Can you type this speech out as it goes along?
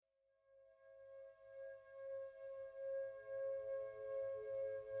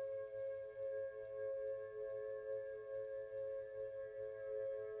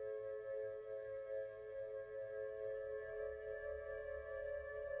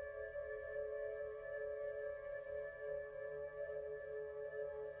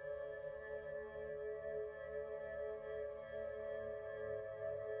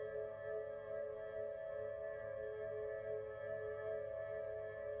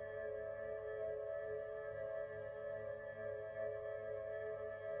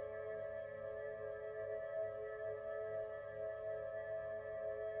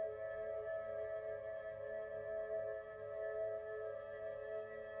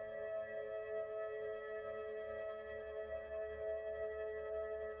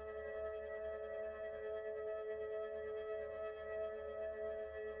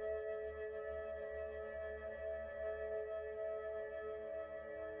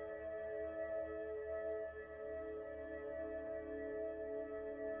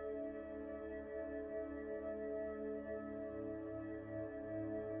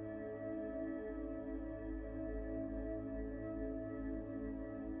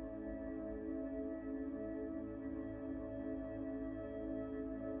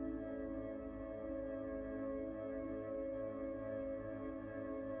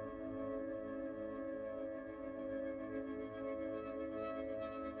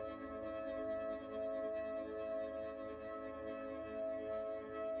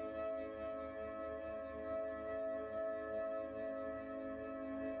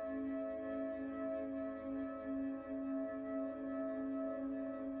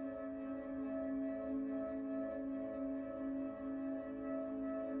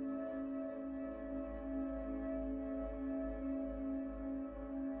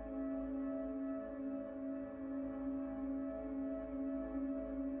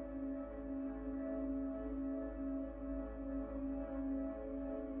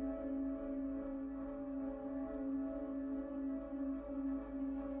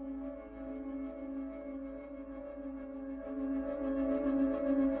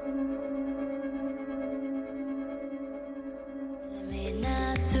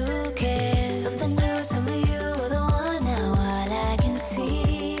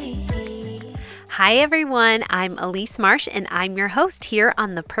Hi everyone, I'm Elise Marsh and I'm your host here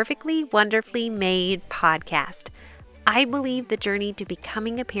on the Perfectly Wonderfully Made podcast. I believe the journey to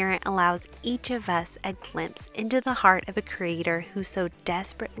becoming a parent allows each of us a glimpse into the heart of a creator who so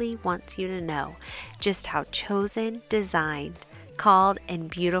desperately wants you to know just how chosen, designed, called, and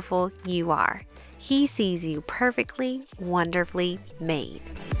beautiful you are. He sees you perfectly, wonderfully made.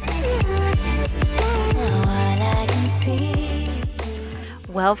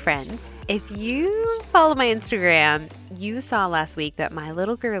 Well, friends, if you follow my Instagram, you saw last week that my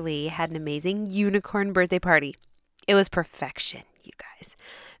little girlie had an amazing unicorn birthday party. It was perfection, you guys.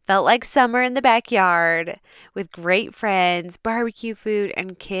 Felt like summer in the backyard with great friends, barbecue food,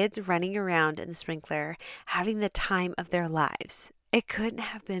 and kids running around in the sprinkler, having the time of their lives. It couldn't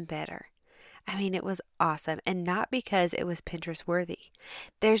have been better. It was awesome, and not because it was Pinterest worthy.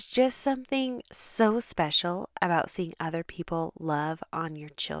 There's just something so special about seeing other people love on your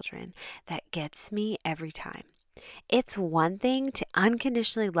children that gets me every time. It's one thing to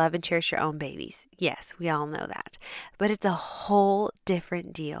unconditionally love and cherish your own babies. Yes, we all know that. But it's a whole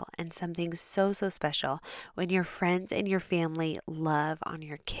different deal and something so special when your friends and your family love on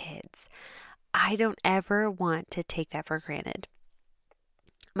your kids. I don't ever want to take that for granted.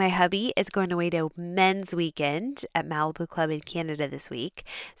 My hubby is going away to men's weekend at Malibu Club in Canada this week,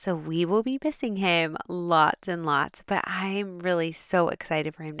 so we will be missing him lots and lots, but I'm really so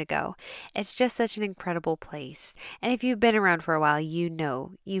excited for him to go. It's just such an incredible place, and if you've been around for a while, you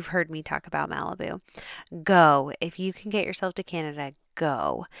know, you've heard me talk about Malibu. Go. If you can get yourself to Canada,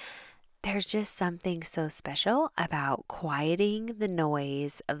 go. There's just something so special about quieting the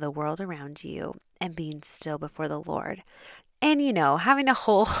noise of the world around you and being still before the Lord. And, having a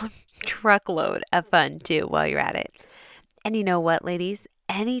whole truckload of fun too while you're at it. And you know what, ladies?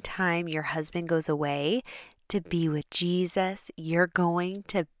 Anytime your husband goes away to be with Jesus, you're going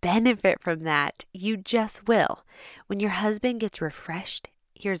to benefit from that. You just will. When your husband gets refreshed,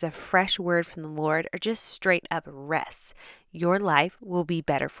 hears a fresh word from the Lord, or just straight up rests, your life will be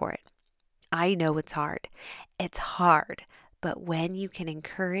better for it. I know it's hard. It's hard. But when you can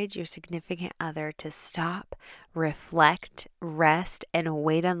encourage your significant other to stop, reflect, rest, and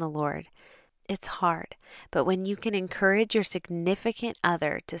wait on the Lord, it's hard. But when you can encourage your significant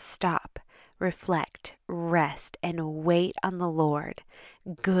other to stop, reflect, rest, and wait on the Lord,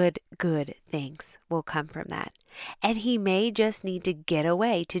 good things will come from that. And he may just need to get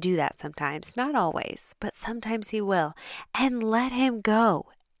away to do that sometimes. Not always, but sometimes he will. And let him go.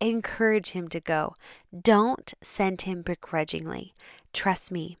 Encourage him to go. Don't send him begrudgingly.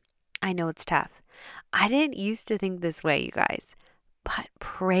 Trust me, I know it's tough. I didn't used to think this way, you guys, but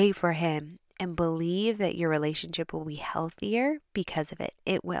pray for him and believe that your relationship will be healthier because of it.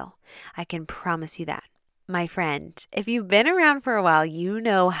 It will. I can promise you that. My friend, if you've been around for a while, you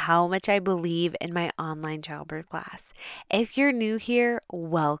know how much I believe in my online childbirth class. If you're new here,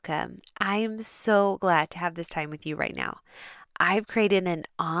 welcome. I am so glad to have this time with you right now. I've created an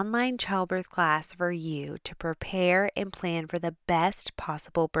online childbirth class for you to prepare and plan for the best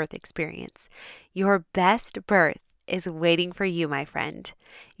possible birth experience. Your best birth is waiting for you, my friend.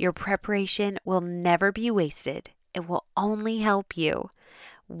 Your preparation will never be wasted. It will only help you.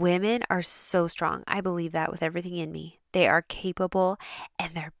 Women are so strong. I believe that with everything in me. They are capable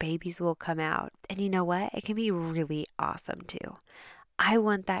and their babies will come out. And you know what? It can be really awesome too. I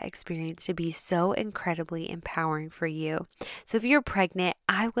want that experience to be so incredibly empowering for you. So if you're pregnant,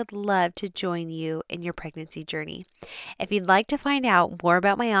 I would love to join you in your pregnancy journey. If you'd like to find out more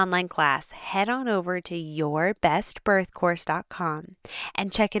about my online class, head on over to yourbestbirthcourse.com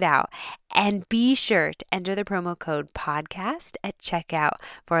and check it out. And be sure to enter the promo code podcast at checkout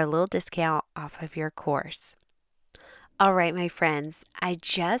for a little discount off of your course. All right, my friends, I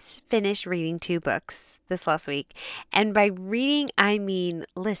just finished reading 2 books this last week. And by reading, I mean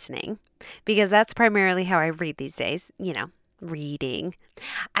listening, because that's primarily how I read these days, reading.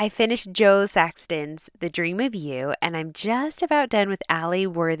 I finished Joe Saxton's The Dream of You, and I'm just about done with Ali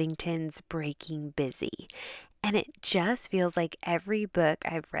Worthington's Breaking Busy. And it just feels like every book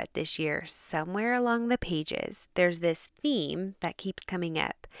I've read this year, somewhere along the pages, there's this theme that keeps coming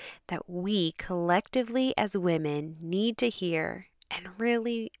up that we collectively as women need to hear and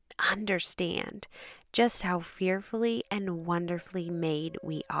really understand just how fearfully and wonderfully made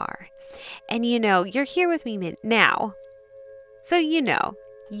we are. And you're here with me now. So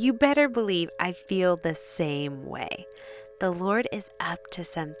you better believe I feel the same way. The Lord is up to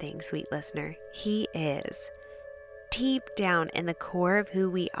something, sweet listener. He is. deep down in the core of who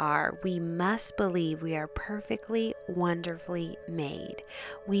we are, we must believe we are perfectly, wonderfully made.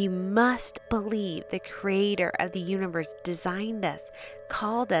 We must believe the creator of the universe designed us,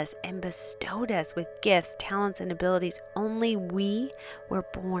 called us, and bestowed us with gifts, talents, and abilities only we were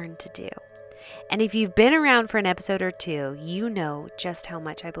born to do. And if you've been around for an episode or two, you know just how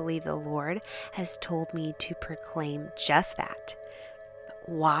much I believe the Lord has told me to proclaim just that.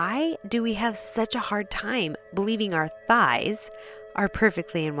 Why do we have such a hard time believing our thighs are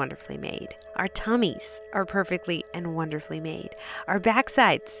perfectly and wonderfully made? Our tummies are perfectly and wonderfully made. Our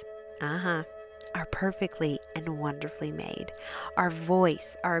backsides, are perfectly and wonderfully made. Our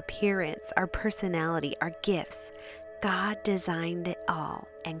voice, our appearance, our personality, our gifts. God designed it all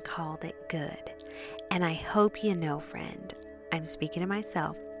and called it good. And I hope you know, friend, I'm speaking to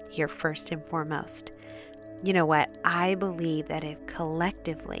myself here first and foremost. You know what? I believe that if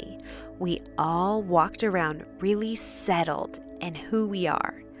collectively we all walked around really settled in who we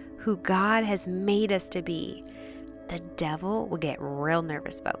are, who God has made us to be, the devil would get real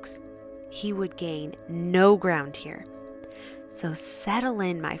nervous, folks. He would gain no ground here. So settle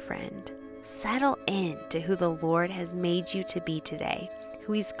in, my friend. Settle in to who the Lord has made you to be today,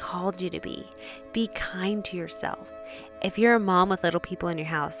 who He's called you to be. Be kind to yourself. If you're a mom with little people in your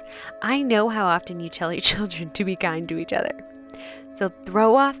house, I know how often you tell your children to be kind to each other. So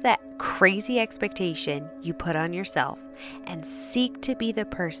throw off that crazy expectation you put on yourself and seek to be the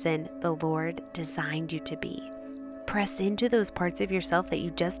person the Lord designed you to be. Press into those parts of yourself that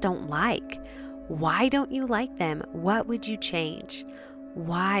you just don't like. Why don't you like them? What would you change?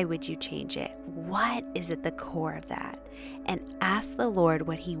 Why would you change it? What is at the core of that? And ask the Lord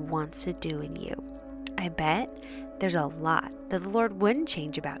what He wants to do in you. I bet there's a lot that the Lord wouldn't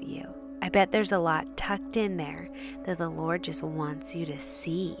change about you. I bet there's a lot tucked in there that the Lord just wants you to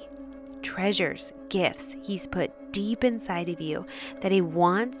see. Treasures, gifts He's put deep inside of you that He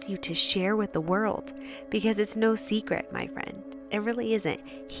wants you to share with the world, because it's no secret, my friend. It really isn't.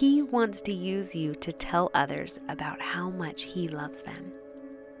 He wants to use you to tell others about how much He loves them.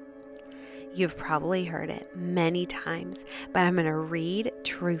 You've probably heard it many times, but I'm going to read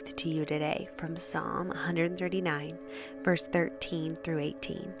truth to you today from Psalm 139, verse 13 through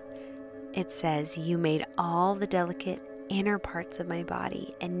 18. It says, "You made all the delicate inner parts of my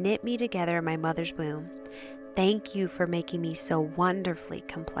body and knit me together in my mother's womb. Thank you for making me so wonderfully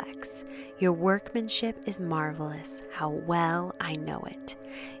complex. Your workmanship is marvelous. How well I know it.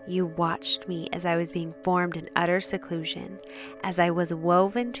 You watched me as I was being formed in utter seclusion, as I was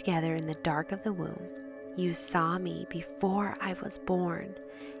woven together in the dark of the womb. You saw me before I was born.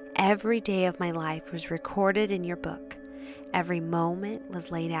 Every day of my life was recorded in your book. Every moment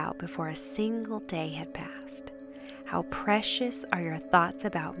was laid out before a single day had passed. How precious are your thoughts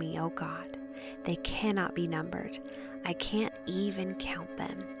about me, O God. They cannot be numbered. I can't even count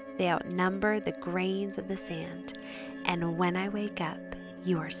them. They outnumber the grains of the sand. And when I wake up,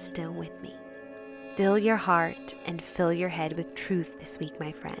 you are still with me." Fill your heart and fill your head with truth this week,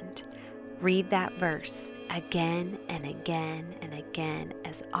 my friend. Read that verse again and again and again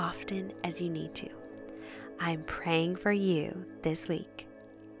as often as you need to. I'm praying for you this week.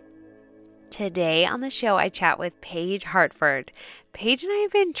 Today on the show, I chat with Paige Hartford. Paige and I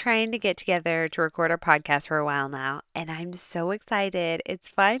have been trying to get together to record our podcast for a while now, and I'm so excited. It's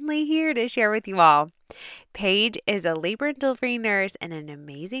finally here to share with you all. Paige is a labor and delivery nurse and an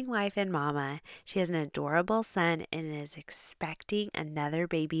amazing wife and mama. She has an adorable son and is expecting another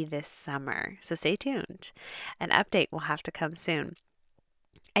baby this summer. So stay tuned. An update will have to come soon.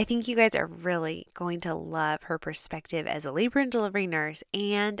 I think you guys are really going to love her perspective as a labor and delivery nurse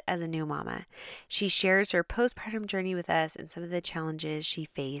and as a new mama. She shares her postpartum journey with us and some of the challenges she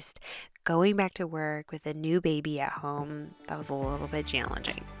faced going back to work with a new baby at home. That was a little bit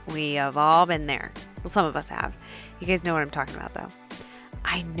challenging. We have all been there. Well, some of us have. You guys know what I'm talking about, though.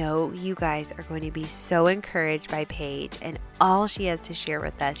 I know you guys are going to be so encouraged by Paige and all she has to share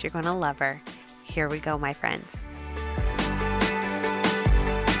with us. You're going to love her. Here we go, my friends.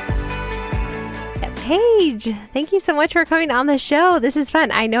 Paige, thank you so much for coming on the show. This is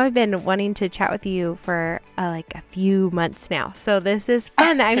fun. I know I've been wanting to chat with you for a few months now. So this is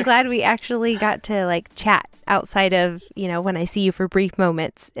fun. I'm glad we actually got to chat outside of, when I see you for brief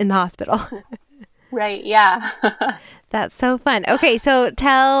moments in the hospital. Right. Yeah. That's so fun. Okay. So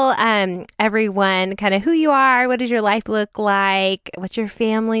tell everyone kind of who you are. What does your life look like? What's your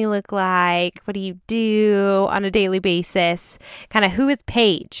family look like? What do you do on a daily basis? Kind of who is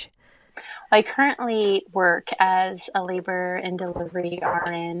Paige? I currently work as a labor and delivery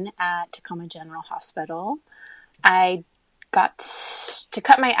RN at Tacoma General Hospital. I got to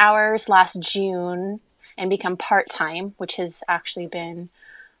cut my hours last June and become part-time, which has actually been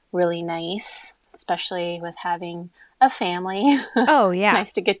really nice, especially with having a family. Oh, It's yeah.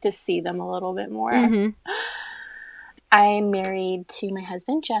 nice to get to see them a little bit more. Mm-hmm. I'm married to my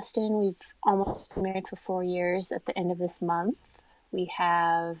husband, Justin. We've almost been married for 4 years at the end of this month. We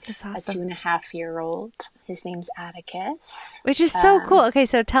have That's a awesome. 2.5-year-old. His name's Atticus. Which is so cool. Okay,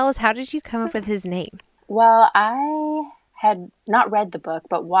 so tell us, how did you come up with his name? Well, I had not read the book,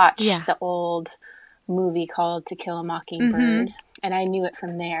 but watched Yeah. the old movie called To Kill a Mockingbird, and I knew it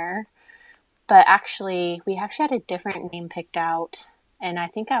from there. But actually, we actually had a different name picked out, and I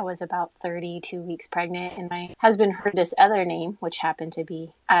think I was about 32 weeks pregnant, and my husband heard this other name, which happened to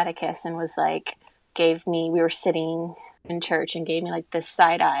be Atticus, and was like, we were sitting in church and gave me like this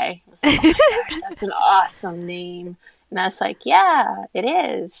side eye. I was like, oh my gosh, that's an awesome name. And I was like, yeah, it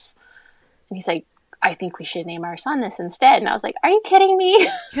is. And he's like, I think we should name our son this instead. And I was like, are you kidding me?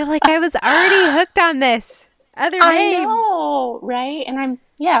 You're like, I was already hooked on this other I name. know, right? And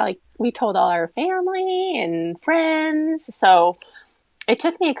like we told all our family and friends. So it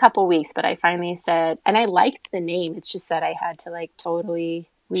took me a couple weeks, but I finally said, and I liked the name. It's just that I had to like totally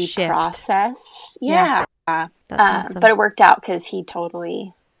reprocess. Yeah. That's awesome. But it worked out because he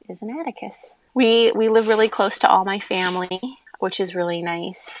totally is an Atticus. We live really close to all my family, which is really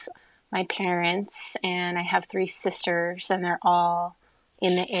nice. My parents, and I have 3 sisters, and they're all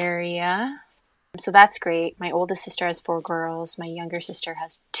in the area. So that's great. My oldest sister has 4 girls. My younger sister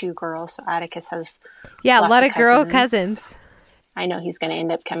has 2 girls. So Atticus has a lot of girl cousins. cousins. I know he's going to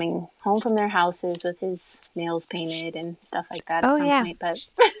end up coming home from their houses with his nails painted and stuff like that at some point. But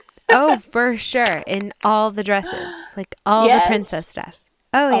oh, for sure. In all the dresses, like all the princess stuff.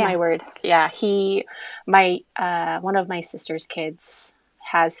 Oh, yeah. Oh, my word. Yeah. One of my sister's kids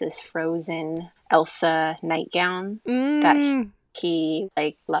has this Frozen Elsa nightgown that he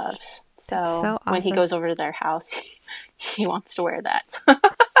like loves. So awesome. When he goes over to their house, he wants to wear that.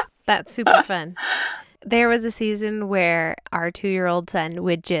 That's super fun. There was a season where our 2-year-old son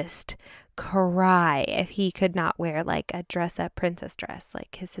would just cry if he could not wear like a dress-up princess dress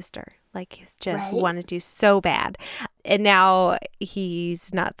like his sister. Like he just wanted to so bad. And now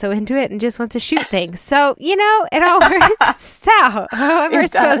he's not so into it and just wants to shoot things. So, it all works out however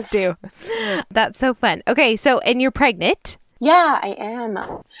it's supposed to. That's so fun. Okay, so, and you're pregnant. Yeah, I am.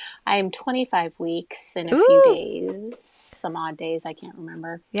 I am 25 weeks in a few days. Some odd days, I can't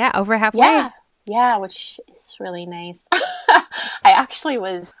remember. Yeah, over halfway. Yeah, which is really nice. I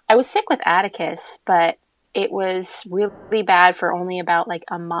was sick with Atticus, but it was really bad for only about like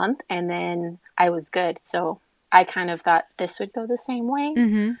a month, and then I was good. So I kind of thought this would go the same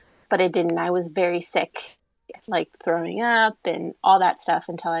way, but it didn't. I was very sick, like throwing up and all that stuff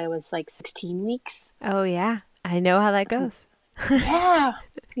until I was like 16 weeks. Oh, yeah. I know how that goes. Yeah.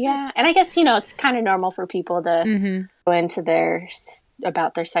 And I guess, it's kind of normal for people to go into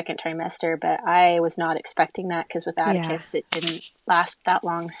about their second trimester, but I was not expecting that because with Atticus, it didn't last that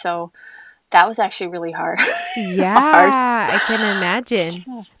long. So that was actually really hard. Yeah, I can imagine.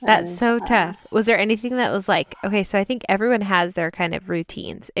 That's so tough. Was there anything that was like, okay, so I think everyone has their kind of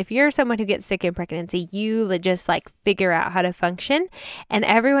routines. If you're someone who gets sick in pregnancy, you just like figure out how to function. And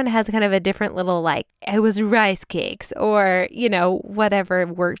everyone has kind of a different little like, it was rice cakes or, whatever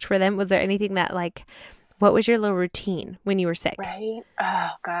worked for them. Was there anything that like, what was your little routine when you were sick? Right.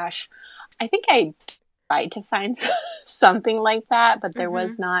 Oh, gosh. I think I tried to find something like that, but there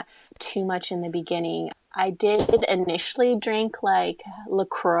was not too much in the beginning. I did initially drink like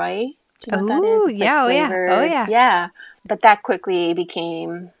LaCroix. Do you know what that is? It's yeah, like flavored. Oh, yeah. Yeah. But that quickly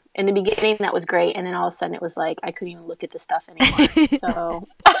became, in the beginning, that was great. And then all of a sudden it was like, I couldn't even look at the stuff anymore. So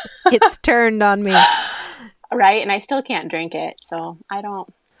it's turned on me. Right. And I still can't drink it. So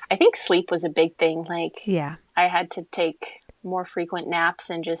I think sleep was a big thing. Like, I had to take more frequent naps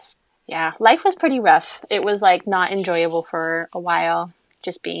and just, life was pretty rough. It was like not enjoyable for a while.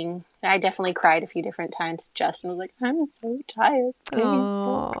 I definitely cried a few different times. Justin was like, I'm so tired.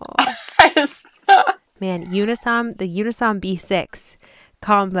 Man, the Unisom B6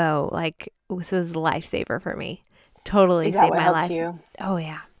 combo, like, this was a lifesaver for me. Totally saved my life. You? Oh,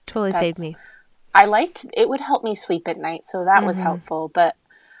 yeah. Totally saved me. It would help me sleep at night, so that was helpful. But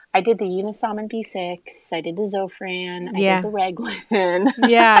I did the Unisom B6. I did the Zofran. I did the Reglan.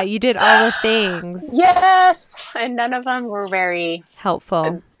 Yeah, you did all the things. Yes, and none of them were very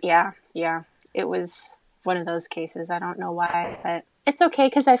helpful. Yeah. It was one of those cases. I don't know why, but it's okay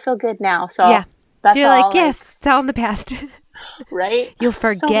because I feel good now. So that's you're all. Like, yes, it's all in the past. Right? You'll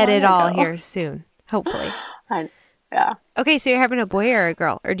forget it all here soon, hopefully. Yeah. Okay, so you're having a boy or a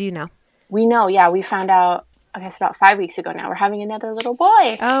girl, or do you know? We know, we found out I guess about 5 weeks ago now, we're having another little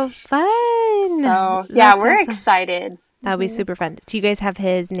boy. Oh, fun. So yeah, That's we're awesome. excited. That'll be super fun. Do you guys have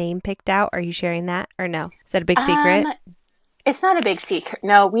his name picked out? Are you sharing that or no? Is that a big secret? It's not a big secret.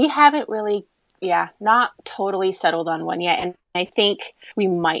 No, we haven't really, not totally settled on one yet. And I think we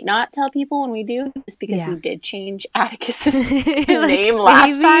might not tell people when we do, just because we did change Atticus's name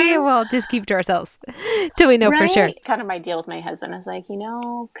last time. We'll just keep to ourselves till we know for sure. Kind of my deal with my husband. I was like,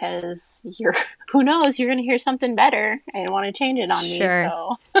 because who knows, you're going to hear something better and want to change it on me.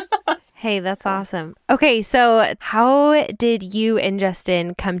 So. Hey, that's awesome. Okay, so how did you and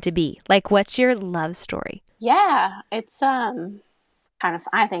Justin come to be? Like, what's your love story? Yeah, it's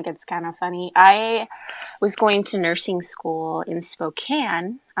I think it's kind of funny. I was going to nursing school in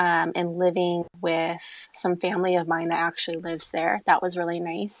Spokane and living with some family of mine that actually lives there. That was really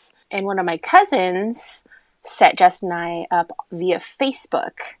nice. And one of my cousins set Justin and I up via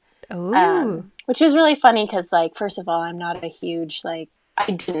Facebook, which is really funny because, like, first of all, I'm not a huge, like,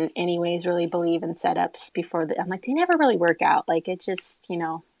 I didn't anyways really believe in setups before. I'm like, they never really work out. Like, it just,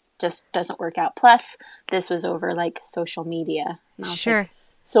 just doesn't work out. Plus, this was over like social media. And I was like,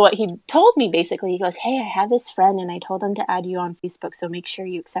 so what he told me basically, he goes, hey, I have this friend and I told him to add you on Facebook, so make sure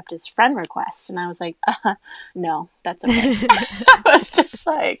you accept his friend request. And I was like, no, that's okay. I was just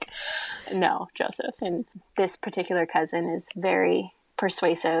like, no, Joseph. And this particular cousin is very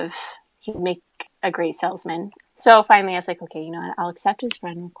persuasive. He'd make a great salesman. So finally I was like, okay, you know what? I'll accept his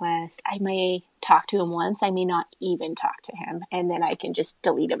friend request. I may talk to him once. I may not even talk to him. And then I can just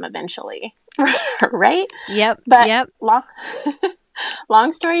delete him eventually. Right? Yep. But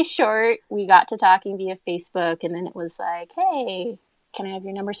long story short, we got to talking via Facebook, and then it was like, hey, can I have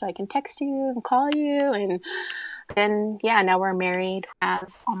your number so I can text you and call you? And then, now we're married,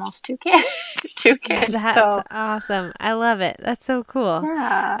 have almost 2 kids. 2 kids. That's awesome. I love it. That's so cool.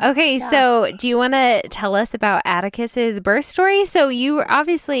 Yeah. Okay, so do you want to tell us about Atticus's birth story? So you were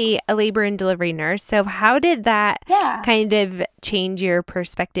obviously a labor and delivery nurse. So how did that kind of change your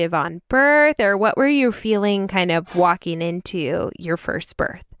perspective on birth, or what were you feeling kind of walking into your first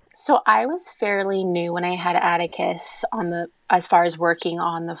birth? So I was fairly new when I had Atticus as far as working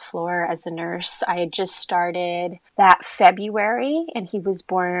on the floor as a nurse. I had just started that February, and he was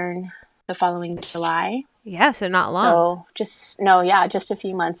born the following July. Yeah, so not long. So just a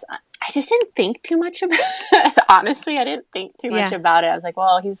few months. I just didn't think too much about it. Honestly, I didn't think too much about it. I was like,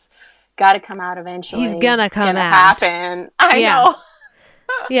 well, he's got to come out eventually. He's gonna come out. Happen. I know.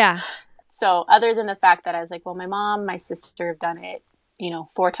 Yeah. So other than the fact that I was like, well, my mom, my sister have done it,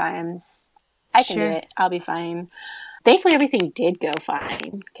 4 times. I can do it. I'll be fine. Thankfully, everything did go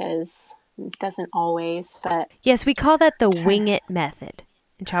fine, because it doesn't always, but... Yes, we call that the wing it method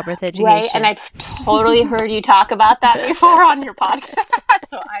in childbirth education. Right, and I've totally heard you talk about that before on your podcast,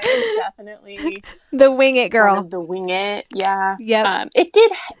 so I was definitely... the wing it girl. The wing it, yeah. Yep.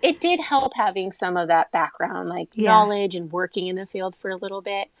 It did help having some of that background, like knowledge and working in the field for a little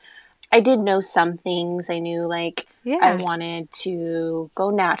bit. I did know some things. I knew, like, I wanted to go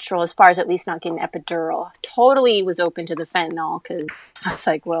natural as far as at least not getting epidural. Totally was open to the fentanyl, because I was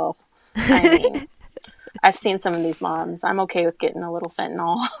like, well, I mean, I've seen some of these moms. I'm okay with getting a little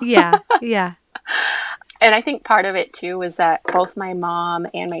fentanyl. Yeah. And I think part of it, too, was that both my mom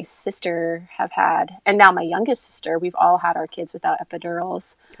and my sister have had, and now my youngest sister, we've all had our kids without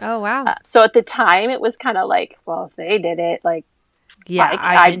epidurals. Oh, wow. So at the time, it was kind of like, well, if they did it, like, yeah,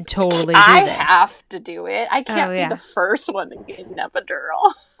 I can totally do this. I have to do it. I can't be the first one to get an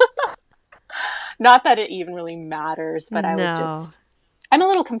epidural. Not that it even really matters, but I'm a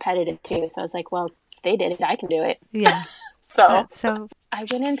little competitive too. So I was like, well, if they did it, I can do it. Yeah. So I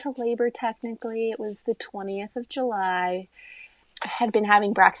went into labor technically. It was the 20th of July. I had been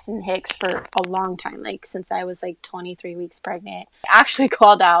having Braxton Hicks for a long time, like since I was like 23 weeks pregnant. I actually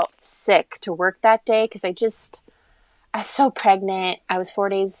called out sick to work that day because I was so pregnant. I was 3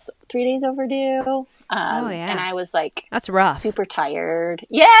 days overdue. And I was like, that's rough. Super tired.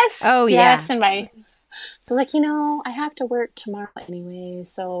 Yes. Oh, yes. And so like, I have to work tomorrow anyway.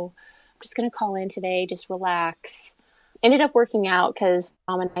 So I'm just going to call in today. Just relax. Ended up working out because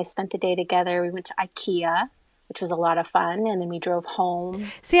Mom and I spent the day together. We went to IKEA, which was a lot of fun. And then we drove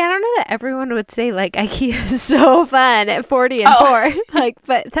home. See, I don't know that everyone would say like IKEA is so fun at 40 and 4.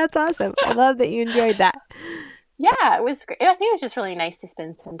 But that's awesome. I love that you enjoyed that. Yeah, it was great. I think it was just really nice to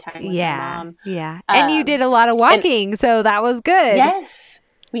spend some time with my mom. Yeah. And you did a lot of walking, so that was good. Yes,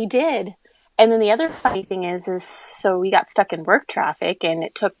 we did. And then the other funny thing is so we got stuck in work traffic, and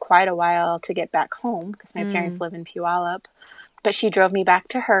it took quite a while to get back home because my parents live in Puyallup. But she drove me back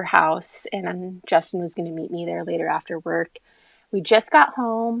to her house, and Justin was going to meet me there later after work. We just got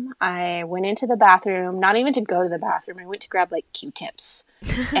home. I went into the bathroom, not even to go to the bathroom. I went to grab like Q-tips.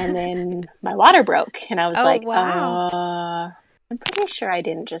 And then my water broke. And I was Oh, like, wow. I'm pretty sure I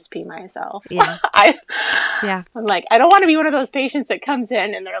didn't just pee myself. Yeah. Yeah. I'm like, I don't want to be one of those patients that comes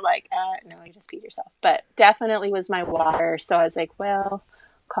in and they're like, no, you just peed yourself. But definitely was my water. So I was like, well,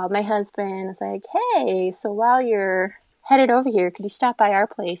 called my husband. I was like, hey, so while you're headed over here, could you stop by our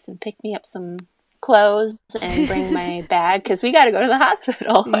place and pick me up some clothes and bring my bag? Because we got to go to the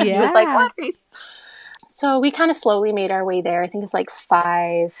hospital. And he was like, Yeah. what? So we kind of slowly made our way there. I think it's like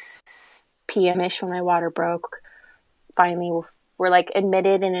 5 p.m.-ish when my water broke. Finally, we're like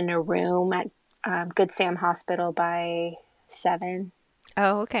admitted and in a room at Good Sam Hospital by 7.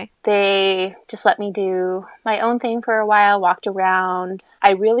 Oh, okay. They just let me do my own thing for a while, walked around.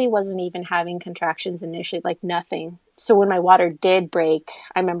 I really wasn't even having contractions initially, like nothing. So when my water did break,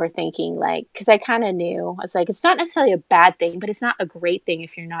 I remember thinking like, because I kind of knew, I was like, it's not necessarily a bad thing, but it's not a great thing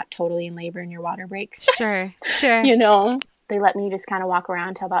if you're not totally in labor and your water breaks. Sure. Sure. You know? They let me just kind of walk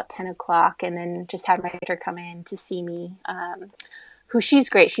around till about 10 o'clock and then just had my doctor come in to see me. Who she's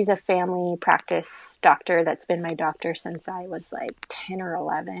great. She's a family practice doctor that's been my doctor since I was like 10 or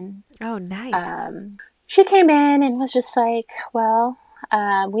 11. Oh, nice. She came in and was just like, well,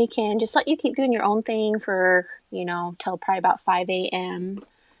 we can just let you keep doing your own thing for, till probably about 5 a.m.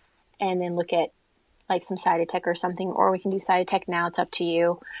 and then look at like some Cytotec or something, or we can do Cytotec now. It's up to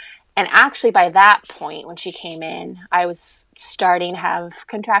you. And actually by that point, when she came in, I was starting to have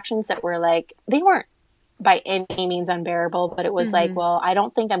contractions that were like, they weren't by any means unbearable, but it was like, well, I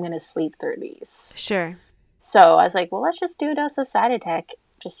don't think I'm going to sleep through these. Sure. So I was like, well, let's just do a dose of Cytotec,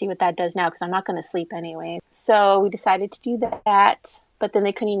 just see what that does now, because I'm not going to sleep anyway. So we decided to do that, but then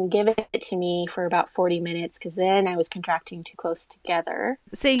they couldn't even give it to me for about 40 minutes, because then I was contracting too close together.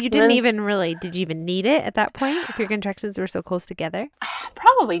 So you didn't even really, did you even need it at that point if your contractions were so close together?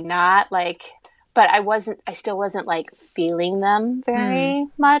 Probably not, but I still wasn't like feeling them very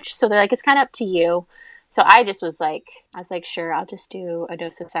much. So they're like, it's kind of up to you. So I was like, sure, I'll just do a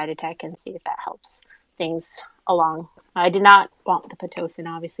dose of Cytotec and see if that helps things along. I did not want the Pitocin,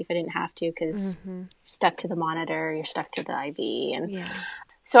 obviously, if I didn't have to, because you're stuck to the monitor, you're stuck to the IV. And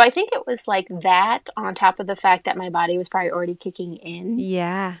so I think it was like that on top of the fact that my body was probably already kicking in.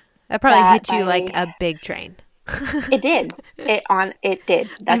 Yeah. That probably hit you like a big train. It did. It did.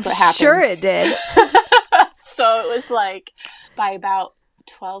 That's what happened. Sure it did. So it was like by about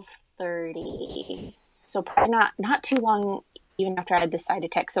 12:30. So probably not too long even after I had the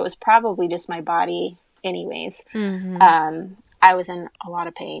Cytotec. So it was probably just my body anyways. I was in a lot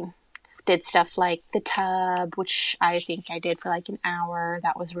of pain. Did stuff like the tub, which I think I did for like an hour.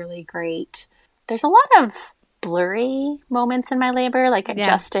 That was really great. There's a lot of blurry moments in my labor. Like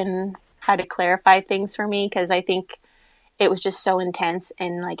Justin had to clarify things for me because I think it was just so intense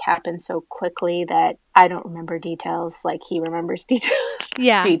and like happened so quickly that I don't remember details like he remembers details.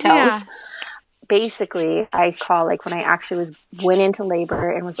 Yeah. Basically, I call like when I actually went into labor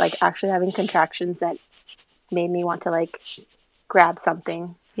and was like actually having contractions that made me want to like grab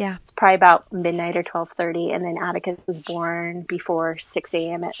something. Yeah. It's probably about midnight or 12:30, and then Atticus was born before 6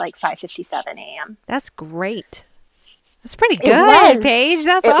 a.m. at like 5:57 a.m. That's great. That's pretty good, Paige.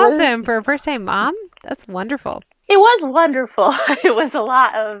 That's awesome for a first-time mom. That's wonderful. It was wonderful. It was a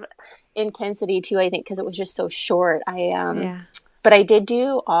lot of intensity too, I think, because it was just so short. But I did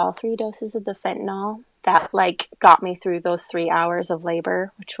do all 3 doses of the fentanyl. That like got me through those 3 hours of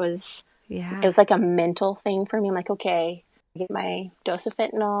labor, which was it was like a mental thing for me. I'm like, okay, I get my dose of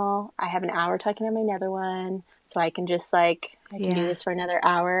fentanyl. I have an hour till I can have my another one, so I can just like I can do this for another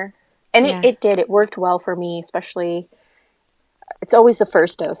hour. And it did. It worked well for me, especially. It's always the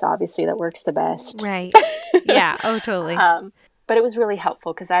first dose, obviously, that works the best. Right. Yeah. Oh, totally. But it was really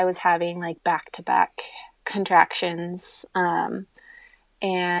helpful because I was having like back-to-back contractions.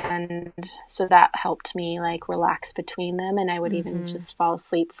 And so that helped me like relax between them. And I would even just fall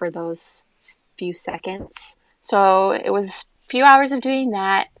asleep for those few seconds. So it was a few hours of doing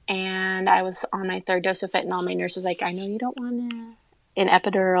that. And I was on my 3rd dose of fentanyl. My nurse was like, I know you don't want an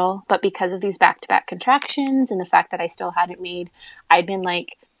epidural, but because of these back-to-back contractions and the fact that I still hadn't I'd been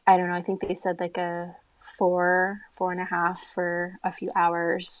like, I don't know, I think they said like a 4.5 for a few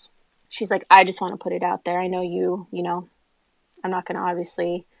hours. She's like, I just want to put it out there. I know you know, I'm not going to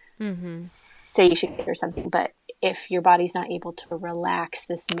obviously say you should get or something, but if your body's not able to relax,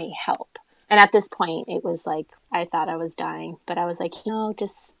 this may help. And at this point, it was like, I thought I was dying, but I was like,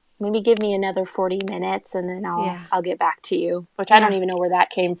 just maybe give me another 40 minutes and then I'll get back to you, which I don't even know where that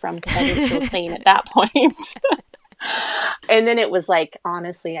came from because I didn't feel sane at that point. And then it was like,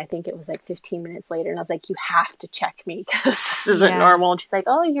 honestly, I think it was like 15 minutes later. And I was like, you have to check me because this isn't normal. And she's like,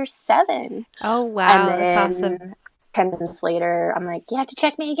 oh, you're 7. Oh, And wow. That's awesome. then 10 minutes later, I'm like, you have to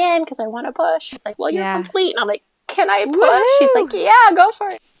check me again because I want to push. She's like, well, you're complete. And I'm like, can I push? Woohoo! She's like, yeah, go for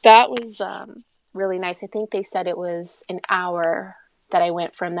it. That was really nice. I think they said it was an hour that I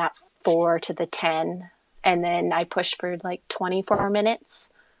went from that 4 to the 10. And then I pushed for like 24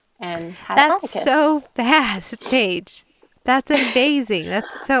 minutes and had That's Atticus. so fast, Paige. That's amazing.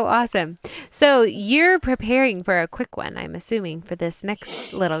 That's so awesome. So you're preparing for a quick one, I'm assuming, for this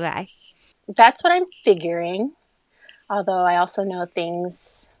next little guy. That's what I'm figuring. Although I also know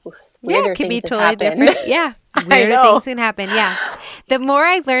weirder it can things be totally different. Yeah. Weirder things can happen. Yeah. The more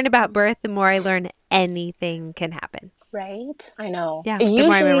I learn about birth, the more I learn anything can happen. Right? I know. Yeah. The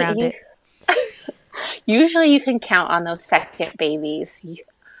more I'm around it. Usually you can count on those second babies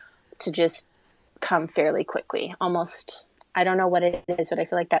to just come fairly quickly. Almost, I don't know what it is, but I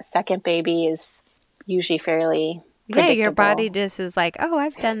feel like that second baby is usually fairly predictable. Yeah, your body just is like, oh,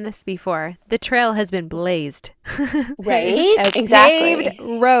 I've done this before. The trail has been blazed. Right? A Exactly. paved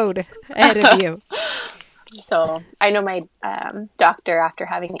road ahead of you. So I know my doctor, after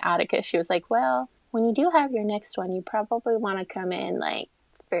having Atticus, she was like, well, when you do have your next one, you probably want to come in like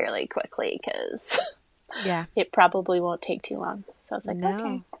fairly quickly because it probably won't take too long. So I was like,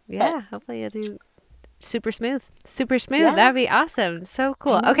 okay. Yeah, hopefully you'll do super smooth. Super smooth. Yeah. That'd be awesome. So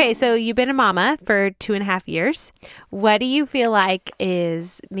cool. Okay, so you've been a mama for 2.5 years. What do you feel like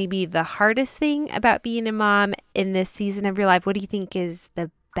is maybe the hardest thing about being a mom in this season of your life? What do you think is the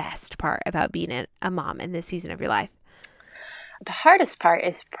best part about being a mom in this season of your life? The hardest part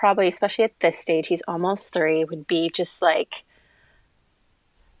is probably, especially at this stage, he's almost 3, would be just like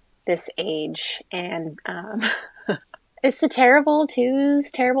this age. And it's the terrible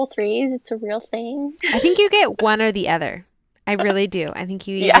 2s, terrible 3s. It's a real thing. I think you get one or the other. I really do. I think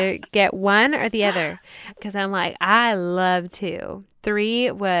you either get one or the other. Because I'm like, I love 2.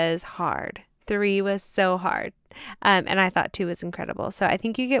 3 was hard. 3 was so hard. And I thought 2 was incredible. So I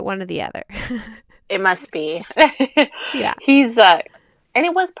think you get one or the other. It must be. Yeah. He's, and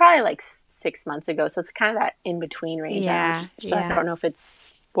it was probably like 6 months ago. So it's kind of that in-between range. Yeah. So I don't know if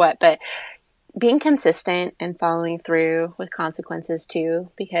it's what, but being consistent and following through with consequences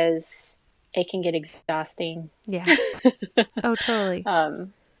too, because it can get exhausting. Yeah. Oh, totally.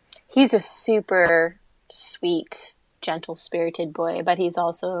 He's a super sweet, gentle-spirited boy, but he's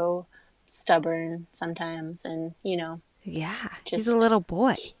also stubborn sometimes, and he's a little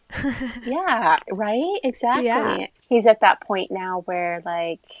boy. Yeah, right? Exactly. Yeah. He's at that point now where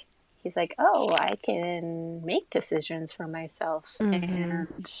like he's like, oh, I can make decisions for myself.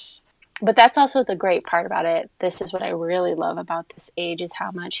 But that's also the great part about it. This is what I really love about this age, is how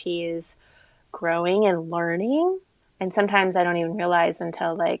much he is growing and learning. And sometimes I don't even realize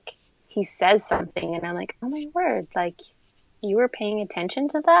until like he says something and I'm like, oh my word, like you were paying attention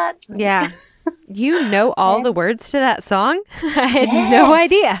to that? Yeah. You know all the words to that song? I had no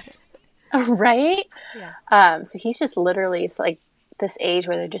idea. Right? Yeah. So he's just literally, it's like this age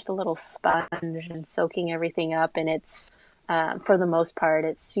where they're just a little sponge and soaking everything up. And it's, for the most part,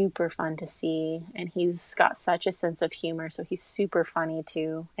 it's super fun to see. And he's got such a sense of humor. So he's super funny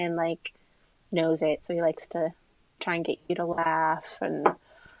too. And like knows it. So he likes to try and get you to laugh. And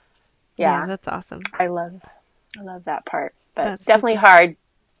yeah, that's awesome. I love that part. But that's definitely hard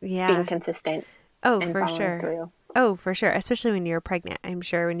being consistent. And for sure. Through. Oh, for sure. Especially when you're pregnant. I'm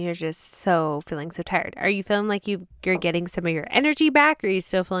sure when you're just feeling so tired. Are you feeling like you're getting some of your energy back, or are you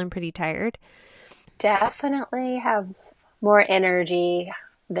still feeling pretty tired? Definitely have more energy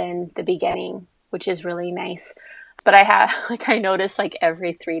than the beginning, which is really nice. But I notice like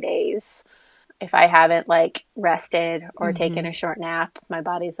every 3 days, if I haven't like rested or taken a short nap, my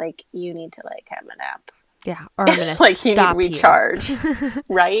body's like, you need to like have a nap. Yeah, or I'm gonna like stop you need recharge,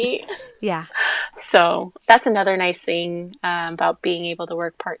 right? Yeah. So that's another nice thing about being able to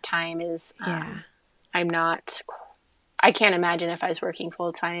work part-time is I can't imagine if I was working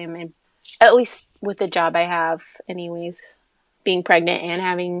full-time, and at least with the job I have anyways, being pregnant and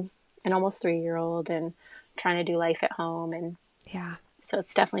having an almost 3-year-old and trying to do life at home. And so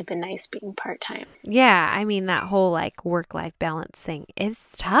it's definitely been nice being part-time. Yeah. I mean, that whole like work-life balance thing,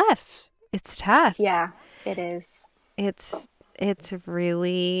 it's tough. It's tough. Yeah, it is. It's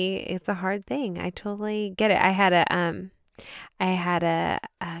a hard thing. I totally get it. I had a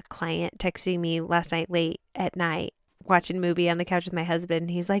client texting me last night late at night watching a movie on the couch with my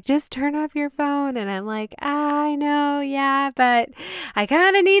husband. He's like, just turn off your phone. And I'm like, I know, yeah, but I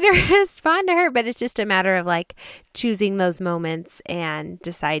kind of need to respond to her. But it's just a matter of like choosing those moments and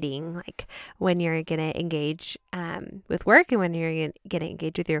deciding like when you're going to engage with work and when you're going to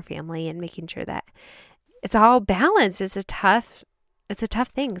engage with your family, and making sure that it's all balanced. It's a tough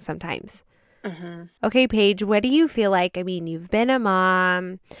thing sometimes. Mm-hmm. Okay, Paige, what do you feel like? I mean, you've been a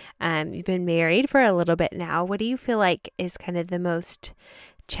mom, you've been married for a little bit now. What do you feel like is kind of the most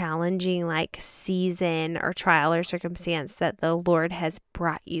challenging like season or trial or circumstance that the Lord has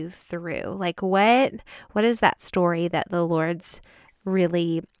brought you through? Like what is that story that the Lord's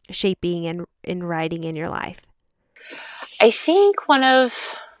really shaping and writing in your life? I think one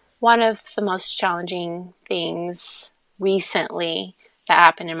of the most challenging things recently that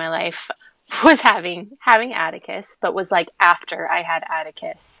happened in my life was having Atticus, but was like after I had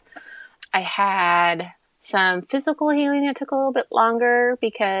Atticus. I had some physical healing that took a little bit longer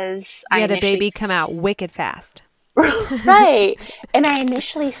because you had a baby come out wicked fast. Right. And I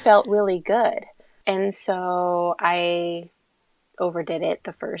initially felt really good. And so I overdid it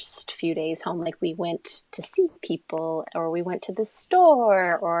the first few days home. Like we went to see people, or we went to the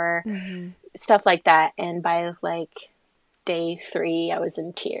store, or stuff like that. And by like day 3, I was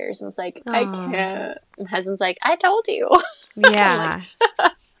in tears. I was like, I can't. My husband's like, I told you. Yeah.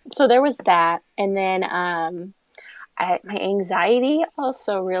 So there was that. And then my anxiety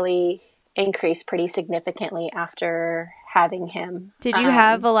also really increased pretty significantly after having him. Did you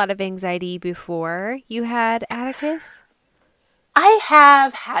have a lot of anxiety before you had Atticus? I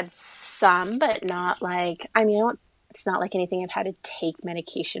have had some, but not like, I mean, it's not like anything I've had to take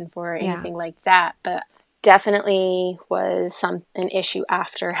medication for or anything like that, but definitely was an issue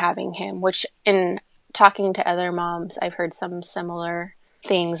after having him, which in talking to other moms, I've heard some similar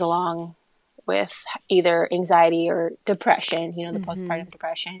things along with either anxiety or depression, the postpartum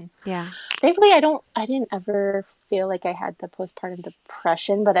depression. Yeah. Thankfully, I didn't ever feel like I had the postpartum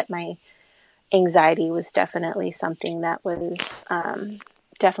depression, but my anxiety was definitely something that was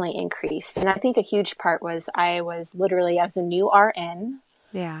definitely increased. And I think a huge part was I was a new RN.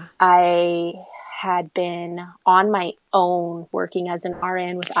 Yeah. I had been on my own working as an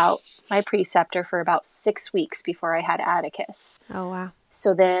RN without my preceptor for about 6 weeks before I had Atticus. Oh, wow.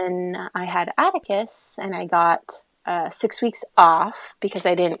 So then I had Atticus, and I got 6 weeks off because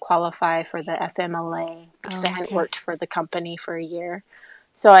I didn't qualify for the FMLA because I hadn't worked for the company for a year.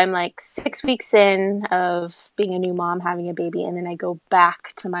 So I'm like 6 weeks in of being a new mom, having a baby, and then I go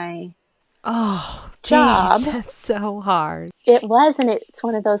back to my job. Geez, that's so hard. It was, and it's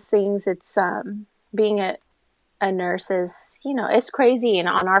one of those things. It's being a nurse is, it's crazy. And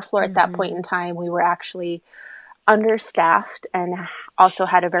on our floor at that point in time, we were actually understaffed and also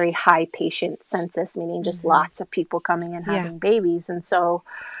had a very high patient census, meaning just lots of people coming and having babies. And so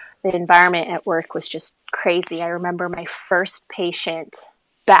the environment at work was just crazy. I remember my first patient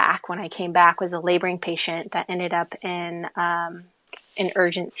back when I came back was a laboring patient that ended up in an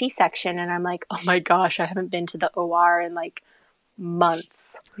urgent C-section. And I'm like, oh my gosh, I haven't been to the OR in like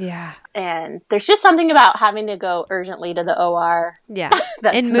months. Yeah. And there's just something about having to go urgently to the OR. Yeah.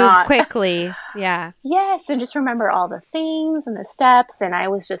 And move quickly. Yeah. Yes. And just remember all the things and the steps. And I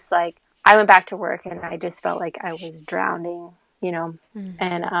was just like, I went back to work and I just felt like I was drowning,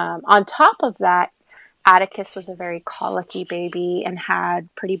 And on top of that, Atticus was a very colicky baby and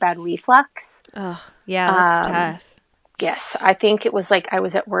had pretty bad reflux. Oh, yeah, that's tough. Yes. I think it was like I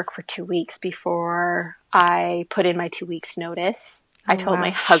was at work for 2 weeks before I put in my 2 weeks notice. I told my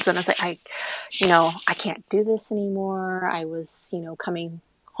husband, I was like, I can't do this anymore. I was, coming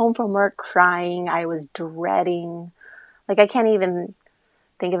home from work crying. I was dreading, like, I can't even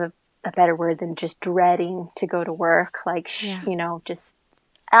think of a better word than just dreading to go to work. Like, just,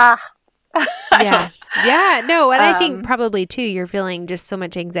 Yeah. Yeah. No, and I think probably too, you're feeling just so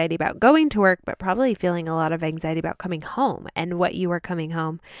much anxiety about going to work, but probably feeling a lot of anxiety about coming home and what you were coming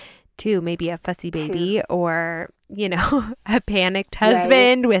home to, maybe a fussy baby or, a panicked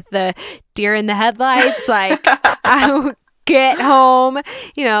husband with the deer in the headlights. Like, I get home,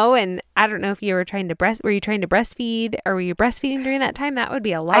 and I don't know if you were trying to were you trying to breastfeed or were you breastfeeding during that time? That would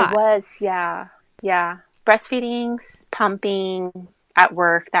be a lot. I was. Yeah. Yeah. Breastfeeding, pumping at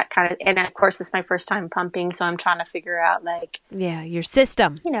work, that kind of, and of course it's my first time pumping. So I'm trying to figure out your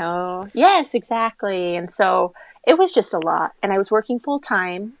system, Yes, exactly. And so it was just a lot. And I was working full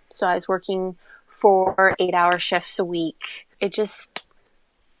time. So I was working 4 8-hour shifts a week. It just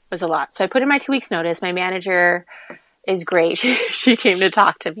was a lot. So I put in my 2 weeks notice. My manager is great. She came to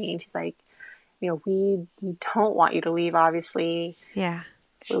talk to me and she's like, we don't want you to leave, obviously. Yeah.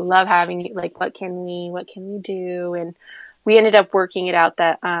 We love having you. Like, what can we do? And we ended up working it out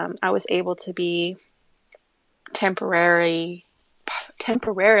that I was able to be temporarily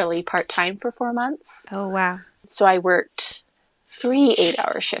part-time for 4 months. Oh, wow. So I worked 3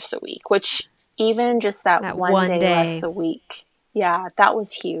 8-hour shifts a week, which even just that one day less a week, yeah, that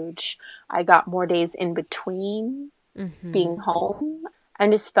was huge. I got more days in between being home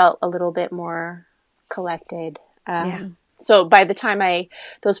and just felt a little bit more collected. So by the time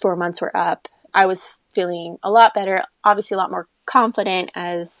those 4 months were up, I was feeling a lot better, obviously a lot more confident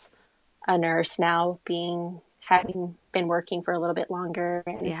as a nurse now, having been working for a little bit longer.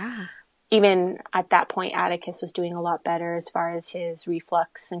 And even at that point, Atticus was doing a lot better as far as his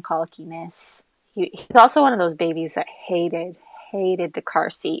reflux and colickiness. He's also one of those babies that hated the car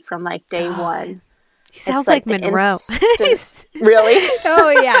seat from like day one. He sounds like Monroe. Really?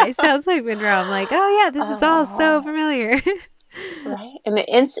 Oh, yeah. He sounds like Monroe. I'm like, oh, yeah, this is all so familiar. Right. And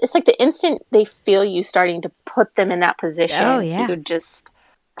it's like the instant they feel you starting to put them in that position,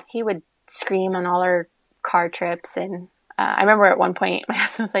 he would scream on all our car trips. And I remember at one point, my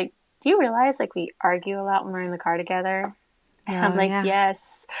husband was like, do you realize like we argue a lot when we're in the car together? And I'm like,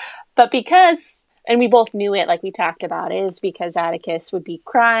 yes. But and we both knew it, like we talked about it, is because Atticus would be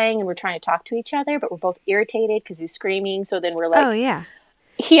crying and we're trying to talk to each other, but we're both irritated because he's screaming. So then we're like, oh, yeah.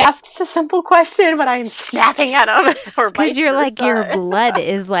 He asks a simple question, but I'm snapping at him. Because you're like, your blood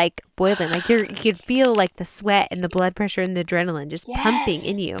is like boiling. Like you could feel like the sweat and the blood pressure and the adrenaline just pumping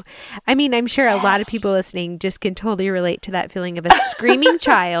in you. I mean, I'm sure a lot of people listening just can totally relate to that feeling of a screaming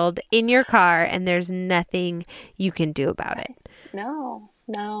child in your car and there's nothing you can do about it. No.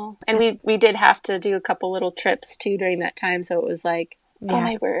 And we did have to do a couple little trips too during that time. So it was like, oh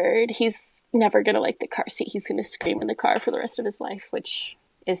my word, he's never going to like the car seat. He's going to scream in the car for the rest of his life, which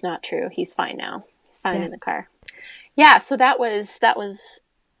is not true. He's fine now. He's fine in the car. Yeah. So that was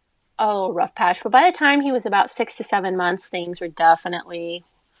a little rough patch, but by the time he was about 6 to 7 months, things were definitely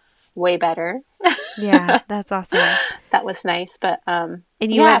way better. Yeah. That's awesome. That was nice. But, and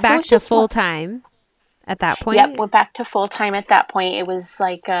you went back to full time at that point? Yep. Went back to full time at that point. It was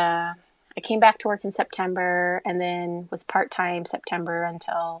like, I came back to work in September and then was part-time September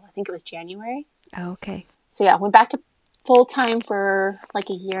until I think it was January. Oh, okay. So yeah, went back to full-time for like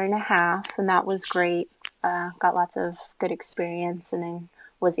a year and a half, and that was great. Got lots of good experience, and then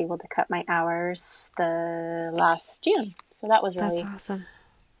was able to cut my hours the last June. So that was really awesome.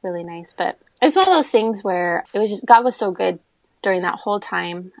 Really nice. But it's one of those things where it was just, God was so good during that whole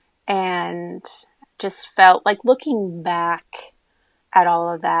time, and just felt like looking back at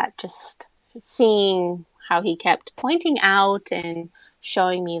all of that, just seeing how he kept pointing out and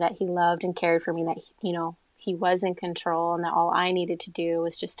showing me that he loved and cared for me, that, he was in control, and that all I needed to do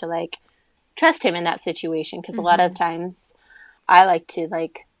was just to like trust him in that situation. Because a lot of times I like to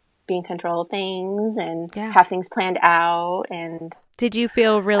like be in control of things and have things planned out. And did you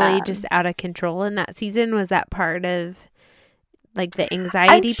feel really just out of control in that season? Was that part of like the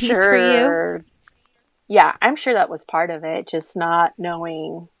anxiety piece for you? Yeah, I'm sure that was part of it. Just not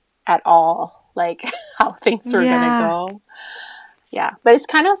knowing at all like how things were going to go. Yeah. But it's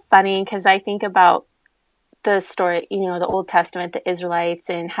kind of funny because I think about the story, the Old Testament, the Israelites,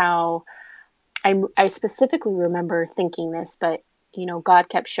 and how I specifically remember thinking this, but, God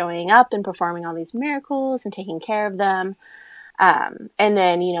kept showing up and performing all these miracles and taking care of them. And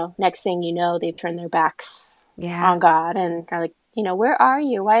then, next thing you know, they've turned their backs on God and are like, where are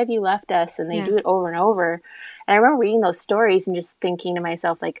you? Why have you left us? And they do it over and over. And I remember reading those stories and just thinking to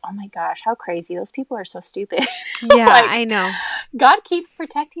myself, like, oh my gosh, how crazy. Those people are so stupid. Yeah, I know. God keeps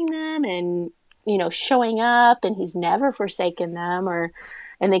protecting them and, showing up, and he's never forsaken them,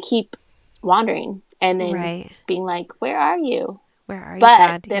 and they keep wandering and then being like, where are you? Where are you, but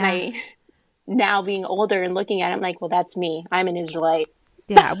God? Then I, now being older and looking at it, I'm like, well, that's me. I'm an Israelite.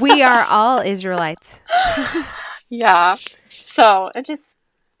 Yeah, we are all Israelites. Yeah. So it's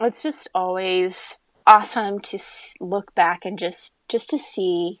just always awesome to look back and just to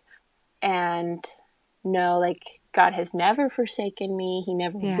see and know, like, God has never forsaken me. He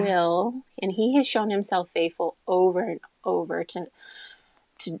never will. And he has shown himself faithful over and over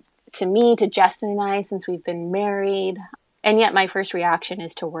to me, to Justin and I, since we've been married. And yet my first reaction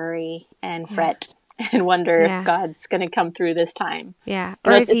is to worry and fret and wonder if God's going to come through this time. Yeah.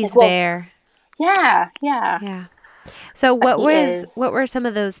 Or if he's there. Yeah. So what were some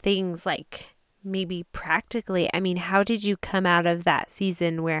of those things, like, maybe practically? I mean, how did you come out of that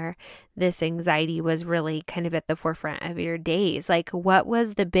season where this anxiety was really kind of at the forefront of your days? Like, what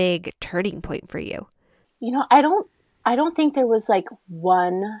was the big turning point for you? I don't think there was like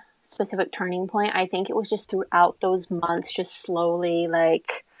one specific turning point. I think it was just throughout those months, just slowly,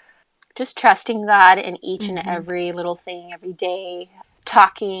 like, just trusting God in each and every little thing every day.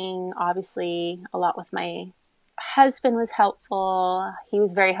 Talking, obviously, a lot with my husband was helpful. He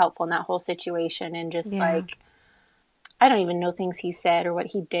was very helpful in that whole situation. And just Yeah. like, I don't even know things he said or what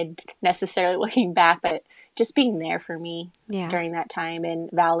he did necessarily looking back, but just being there for me Yeah. during that time and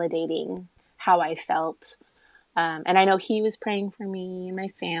validating how I felt. And I know he was praying for me and my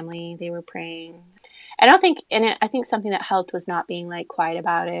family. They were praying. I think something that helped was not being like quiet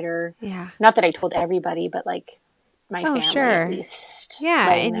about it, or Yeah. not that I told everybody, but like my Oh, family at sure. least, Yeah.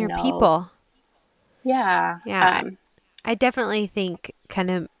 letting And them your know. people. Yeah. Yeah. I definitely think kind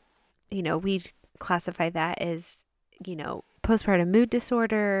of, we classify that as, postpartum mood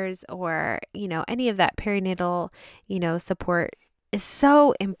disorders or, any of that perinatal, support is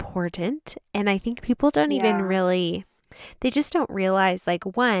so important. And I think people don't even Yeah. really, they just don't realize, like,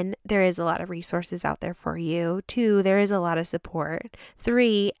 one, there is a lot of resources out there for you. Two, there is a lot of support.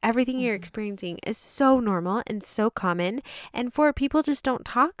 Three, everything you're experiencing is so normal and so common. And four, people just don't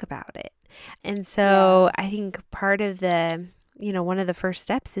talk about it. And Yeah. so I think part of the, one of the first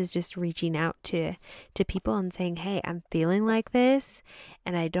steps is just reaching out to people and saying, "Hey, I'm feeling like this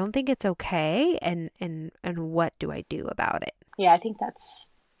and I don't think it's okay, and what do I do about it?" Yeah. I think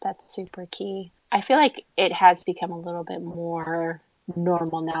that's super key. I feel like it has become a little bit more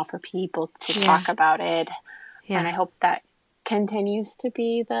normal now for people to Yeah. talk about it. And I Yeah. hope that continues to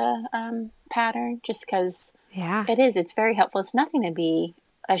be the pattern, just because Yeah. it's very helpful. It's nothing to be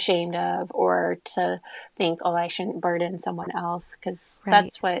ashamed of or to think, oh, I shouldn't burden someone else, because Right.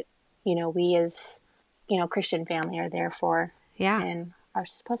 that's what, we as, Christian family are there for Yeah. and are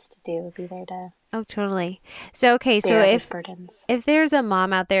supposed to do, be there to Oh, totally. So, okay. So bear his burdens. if there's a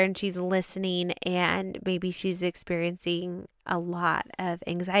mom out there and she's listening and maybe she's experiencing a lot of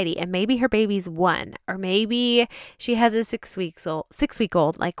anxiety and maybe her baby's 1 or maybe she has a 6 week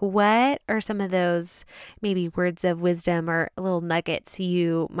old, like, what are some of those maybe words of wisdom or little nuggets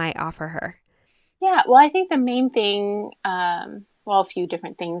you might offer her? Yeah, well, I think the main thing, well, a few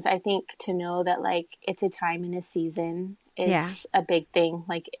different things. I think to know that, like, it's a time and a season Yeah. is a big thing.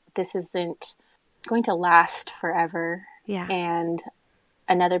 Like, this isn't going to last forever. Yeah. And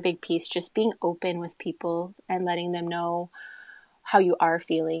another big piece, just being open with people and letting them know how you are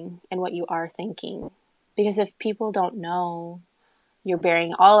feeling and what you are thinking. Because if people don't know, you're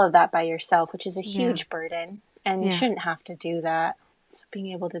bearing all of that by yourself, which is a Yeah. huge burden. And you Yeah. shouldn't have to do that. So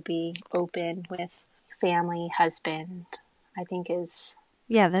being able to be open with family, husband, I think is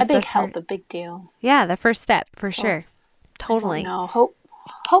Yeah. a That's the big first. help, a big deal. Yeah. The first step for So sure. I don't Totally. know.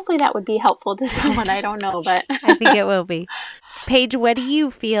 Hopefully that would be helpful to someone. I don't know, but I think it will be. Paige, what do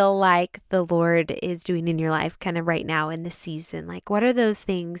you feel like the Lord is doing in your life kind of right now in the season? Like, what are those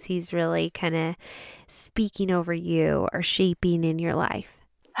things He's really kind of speaking over you or shaping in your life?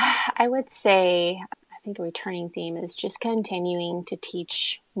 I would say, I think a returning theme is just continuing to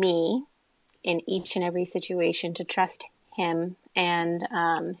teach me in each and every situation to trust Him and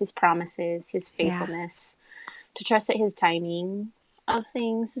His promises, His Yeah. faithfulness, to trust that His timing of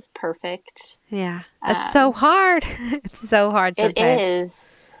things is perfect. Yeah. That's so hard. It's so hard It sometimes.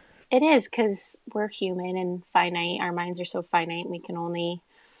 is. It is, because we're human and finite. Our minds are so finite. And we can only,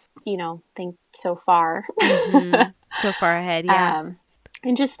 think so far. So far ahead. Yeah.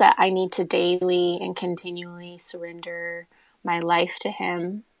 And just that I need to daily and continually surrender my life to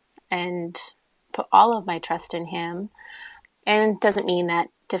Him and put all of my trust in Him. And it doesn't mean that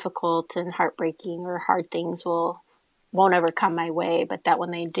difficult and heartbreaking or hard things won't ever come my way, but that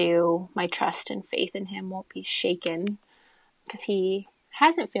when they do, my trust and faith in Him won't be shaken, because He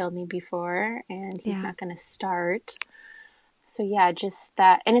hasn't failed me before and He's Yeah. not going to start. So yeah, just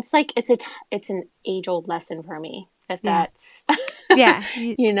that. And it's like, it's an age old lesson for me, if Yeah. that's, Yeah.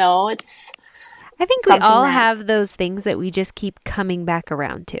 it's I think we something all that, have those things that we just keep coming back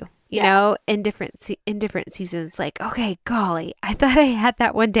around to. In different seasons, like, okay, golly, I thought I had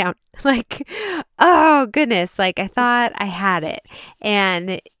that one down. Like, oh goodness, like I thought I had it.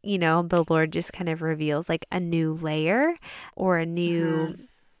 And, the Lord just kind of reveals like a new layer or a new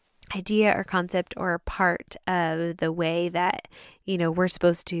idea or concept or part of the way that we're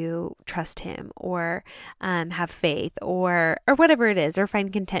supposed to trust Him or have faith or whatever it is, or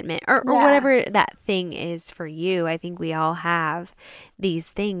find contentment or yeah, whatever that thing is for you. I think we all have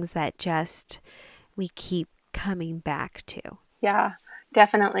these things that just we keep coming back to. yeah,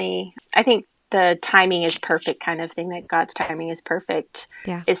 definitely. I think the timing is perfect kind of thing, that God's timing is perfect,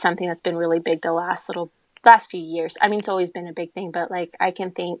 Yeah. is something that's been really big the last few years. I mean, it's always been a big thing, but like I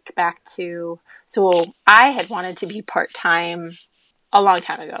can think back to, so I had wanted to be part-time a long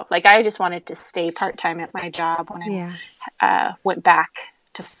time ago. Like, I just wanted to stay part-time at my job when Yeah. I went back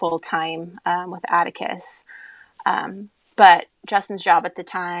to full-time with Atticus. But Justin's job at the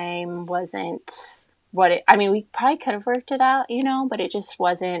time wasn't we probably could have worked it out, but it just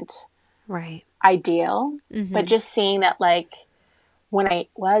wasn't Right. ideal. But just seeing that, like, when I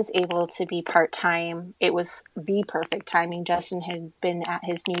was able to be part-time, it was the perfect timing. Justin had been at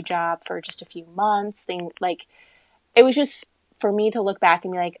his new job for just a few months. It was just for me to look back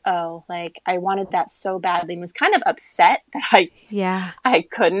and be like, oh, like, I wanted that so badly, and was kind of upset that I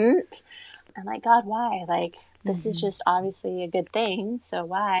couldn't. And like, God, why? Like, this is just obviously a good thing, so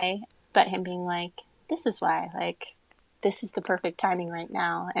why? But him being like, this is why. Like, this is the perfect timing right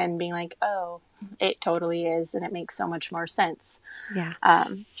now. And being like, oh, it totally is, and it makes so much more sense. Yeah.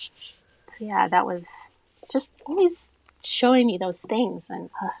 So yeah, that was just always showing me those things. And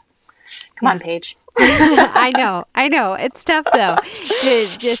come on, Paige. I know. It's tough though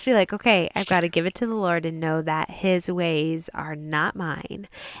to just be like, okay, I've got to give it to the Lord and know that his ways are not mine,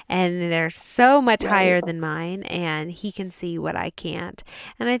 and they're so much higher than mine, and he can see what I can't.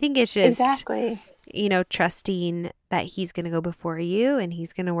 And I think it's just exactly, trusting that he's going to go before you and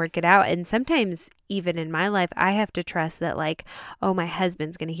he's going to work it out. And sometimes even in my life, I have to trust that, like, oh, my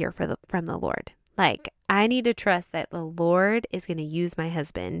husband's going to hear from the Lord. Like, I need to trust that the Lord is going to use my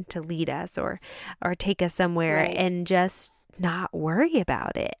husband to lead us or take us somewhere, and just not worry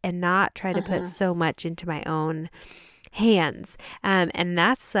about it and not try to put so much into my own hands. And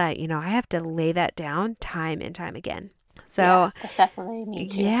that's, I have to lay that down time and time again. So that's definitely me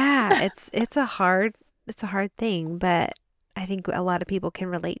too. Yeah, it's a hard thing, but I think a lot of people can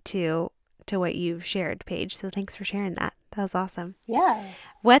relate to what you've shared, Paige. So thanks for sharing that. That was awesome. Yeah.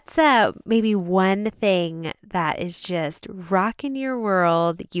 What's maybe one thing that is just rocking your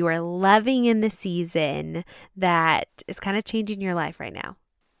world, you are loving in the season, that is kind of changing your life right now?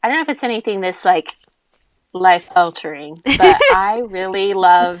 I don't know if it's anything that's like life altering, but I really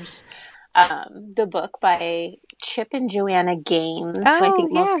loved the book by Chip and Joanna Gaines. Oh, I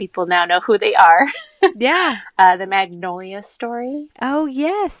think most people now know who they are. Yeah. The Magnolia Story. Oh,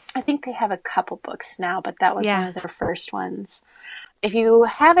 yes. I think they have a couple books now, but that was one of their first ones. If you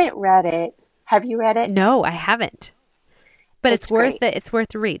haven't read it, have you read it? No, I haven't. But it's worth great. it. It's worth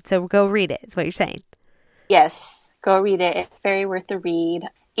the read. So go read it, is what you're saying. Yes, go read it. It's very worth the read.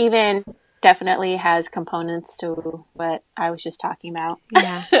 Even definitely has components to what I was just talking about.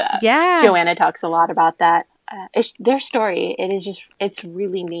 Yeah. Yeah. Joanna talks a lot about that. Their story, it's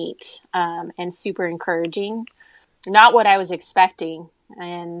really neat and super encouraging. Not what I was expecting,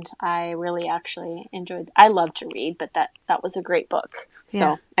 and I really actually enjoyed. I love to read, but that was a great book.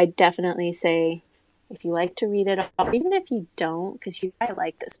 So I definitely say, if you like to read it all, even if you don't, because you might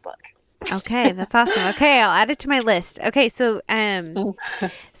like this book. Okay, that's awesome. Okay, I'll add it to my list. Okay, so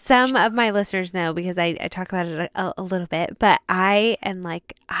some of my listeners know, because I talk about it a little bit, but I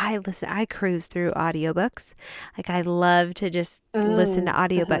cruise through audiobooks. Like, I love to just listen to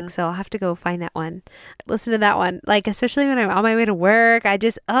audiobooks. So I'll have to go find that one, listen to that one. Like, especially when I'm on my way to work,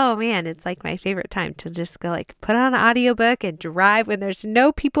 oh man, it's like my favorite time to just go, like, put on an audiobook and drive when there's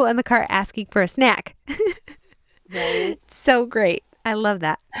no people in the car asking for a snack. Right. So great. I love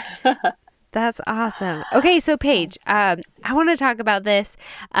that. That's awesome. Okay, so Paige, I want to talk about this.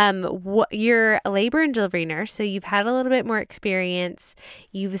 You're a labor and delivery nurse, so you've had a little bit more experience.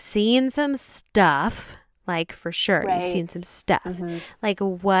 You've seen some stuff, like, for sure. Right. You've seen some stuff. Like,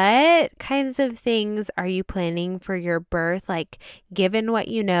 what kinds of things are you planning for your birth? Like, given what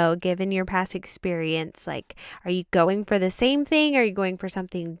you know, given your past experience, like, are you going for the same thing? Are you going for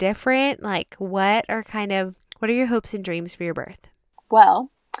something different? Like, what are your hopes and dreams for your birth?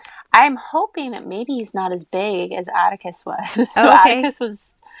 Well, I'm hoping that maybe he's not as big as Atticus was. So okay. Atticus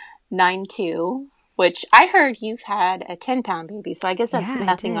was 9'2", which I heard you've had a 10-pound baby. So I guess that's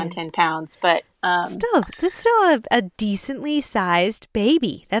nothing on 10 pounds. But that's still a decently sized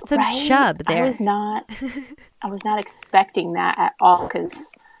baby. That's a chub there. I was not expecting that at all,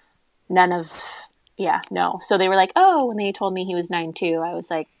 because no. So they were like, oh, when they told me he was 9'2", I was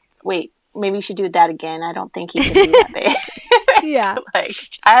like, wait, maybe you should do that again. I don't think he can be that big. Yeah. Like,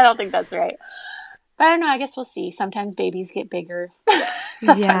 I don't think that's right. But I don't know. I guess we'll see. Sometimes babies get bigger.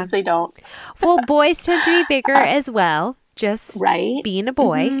 Sometimes they don't. Well, boys tend to be bigger as well, just being a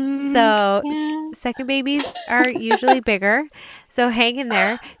boy. So second babies are usually bigger. So hang in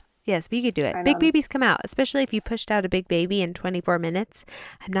there. Yes, but you could do it. Big babies come out, especially if you pushed out a big baby in 24 minutes.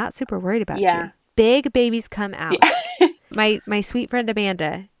 I'm not super worried about you. Big babies come out. Yeah. My sweet friend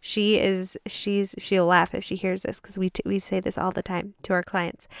Amanda, she'll laugh if she hears this, because we say this all the time to our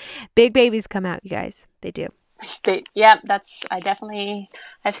clients. Big babies come out, you guys. They do.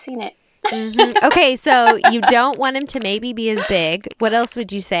 I've seen it. Okay, so you don't want him to maybe be as big. What else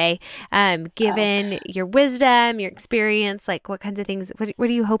would you say? Given your wisdom, your experience, like what kinds of things, what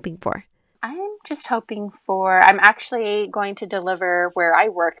are you hoping for? I'm just hoping I'm actually going to deliver where I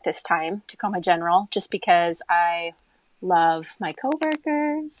work this time, Tacoma General, just because I love my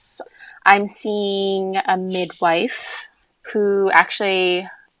coworkers. I'm seeing a midwife who actually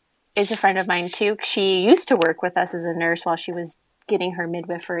is a friend of mine too. She used to work with us as a nurse while she was getting her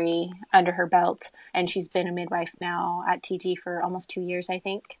midwifery under her belt, and she's been a midwife now at TG for almost 2 years, I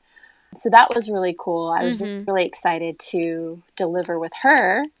think. So that was really cool. I was really excited to deliver with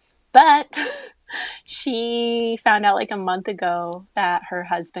her, but she found out like a month ago that her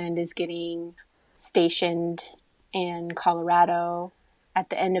husband is getting stationed in Colorado at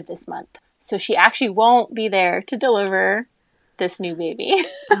the end of this month. So she actually won't be there to deliver this new baby.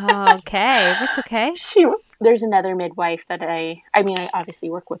 Okay, that's okay. There's another midwife that I obviously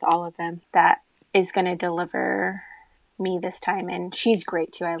work with all of them, that is going to deliver me this time, and she's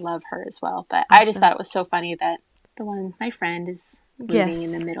great too. I love her as well. But Awesome. I just thought it was so funny that my friend is moving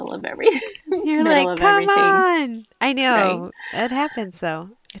in the middle of You're middle like, of come everything. on. I know. Right? It happens though.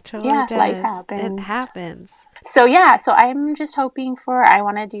 It totally does. Life happens. It happens. So I'm just hoping I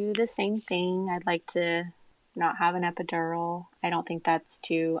want to do the same thing. I'd like to not have an epidural. I don't think that's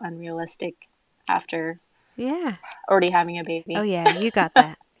too unrealistic after already having a baby. Oh yeah, you got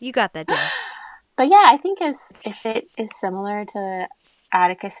that. You got that down. But yeah, I think if it is similar to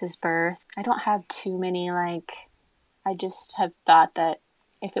Atticus's birth, I don't have too many, I just have thought that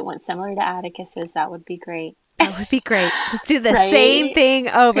if it went similar to Atticus's, that would be great. That would be great. Let's do the same thing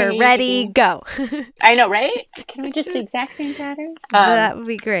over. Ready, go. I know, right? Can we just the exact same pattern? That would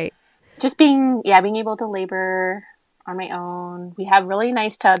be great. Just being able to labor on my own. We have really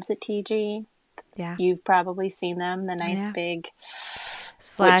nice tubs at TG. Yeah. You've probably seen them, the nice big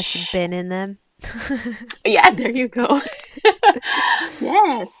 / bin in them. Yeah, there you go.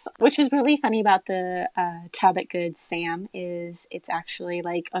 Yes. Which was really funny about the tub at Good Sam is it's actually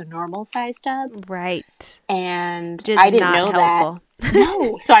like a normal size tub. Right. And I didn't know helpful. That.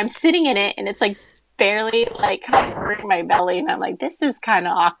 No. So I'm sitting in it and it's like barely like covering my belly, and I'm like, this is kind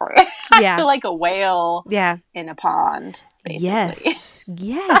of awkward. I feel like a whale in a pond, basically.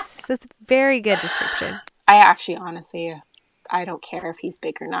 Yes. That's a very good description. I actually, honestly, I don't care if he's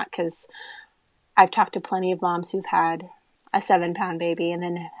big or not, because I've talked to plenty of moms who've had a 7-pound baby and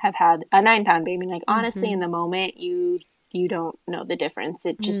then have had a 9-pound baby. Like, honestly, in the moment, you don't know the difference.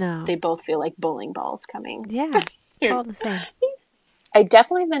 It just, they both feel like bowling balls coming. Yeah, it's all the same. I've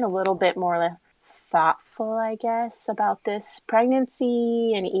definitely been a little bit more thoughtful, I guess, about this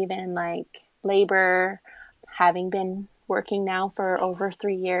pregnancy and even like labor, having been working now for over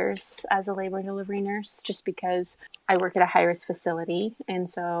 3 years as a labor and delivery nurse, just because I work at a high-risk facility. And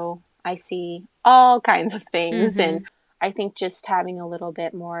so I see all kinds of things. And I think just having a little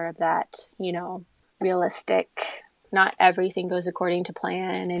bit more of that, realistic, not everything goes according to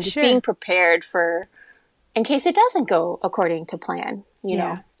plan, and just being prepared for, in case it doesn't go according to plan, you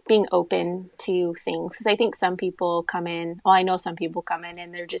know, being open to things. Because I think some people come in, I know some people come in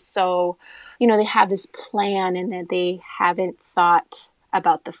and they're just so, they have this plan and that they haven't thought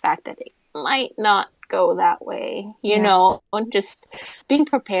about the fact that it might not go that way, you know, and just being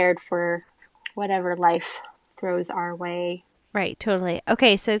prepared for whatever life throws our way. Right, totally.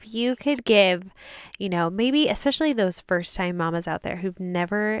 Okay, so if you could give, maybe especially those first-time mamas out there who've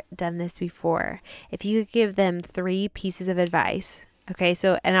never done this before, if you could give them 3 pieces of advice. Okay,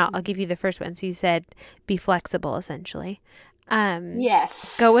 so, and I'll give you the first one. So you said be flexible, essentially.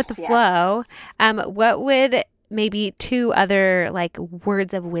 Yes. Go with the flow. What would maybe 2 other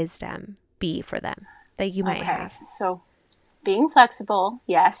words of wisdom be for them that you might have? So being flexible,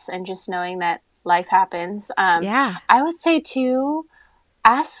 yes, and just knowing that life happens. I would say too,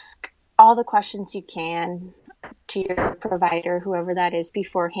 ask all the questions you can to your provider, whoever that is,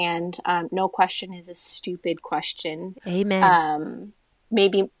 beforehand. No question is a stupid question. Amen.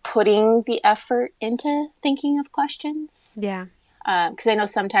 Maybe putting the effort into thinking of questions. Yeah. Because I know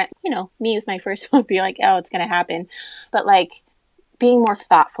sometimes, me with my first one would be like, oh, it's going to happen. But being more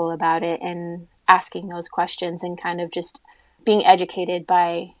thoughtful about it and asking those questions and kind of just being educated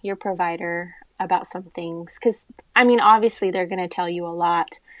by your provider about some things. Because, obviously they're going to tell you a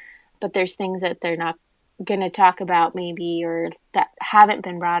lot, but there's things that they're not going to talk about maybe, or that haven't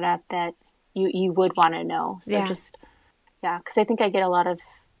been brought up that you would want to know. So because I think I get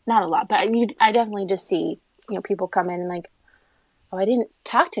not a lot, but I definitely just see, people come in and like, oh, I didn't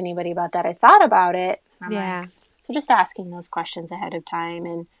talk to anybody about that. I thought about it. So just asking those questions ahead of time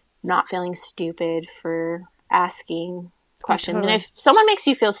and not feeling stupid for asking questions. Totally. And if someone makes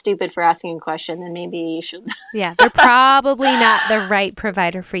you feel stupid for asking a question, then maybe you should. Yeah, they're probably not the right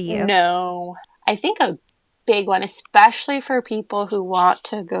provider for you. No. I think a big one, especially for people who want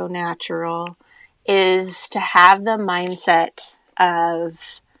to go natural, is to have the mindset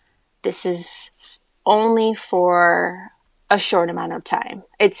of this is only for a short amount of time.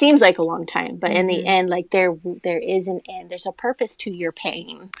 It seems like a long time, but in the end, like there is an end. There's a purpose to your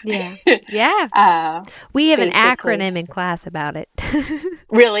pain. Yeah. Yeah. We have basically. an acronym in class about it.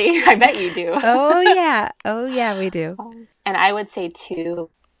 Really? I bet you do. Oh, yeah. Oh, yeah, we do. And I would say, too,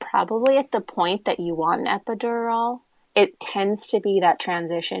 probably at the point that you want an epidural, it tends to be that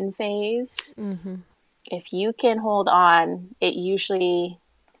transition phase. Mm-hmm. If you can hold on, it usually,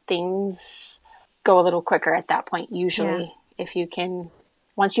 things go a little quicker at that point, usually. Yeah. If you can,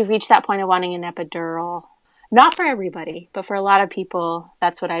 once you've reached that point of wanting an epidural, not for everybody, but for a lot of people,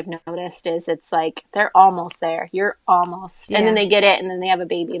 that's what I've noticed is it's like, they're almost there. You're almost. Yeah. And then they get it and then they have a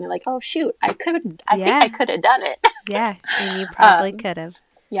baby and they're like, oh shoot, I think I could have done it. Yeah. And you probably could have.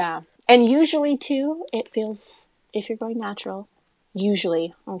 Yeah. And usually too, it feels, if you're going natural,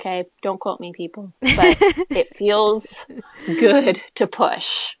 usually, okay, don't quote me people, but it feels good to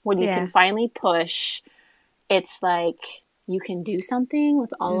push. When you can finally push, it's like you can do something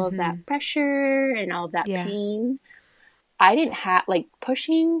with all of that pressure and all of that pain. I didn't have, like,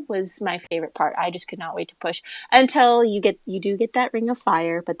 pushing was my favorite part. I just could not wait to push until you do get that ring of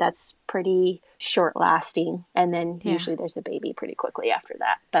fire, but that's pretty short lasting. And then usually there's a baby pretty quickly after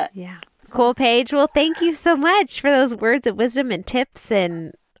that. But yeah. Cool, Paige. Well, thank you so much for those words of wisdom and tips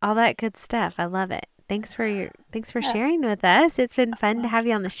and all that good stuff. I love it. Thanks for sharing with us. It's been fun to have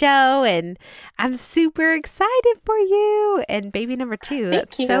you on the show, and I'm super excited for you and baby number 2.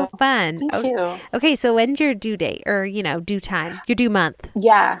 That's so fun. Me too. Okay, so when's your due date or, due time? Your due month?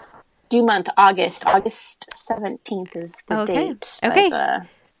 Yeah. Due month, August 17th is the date. Okay. But,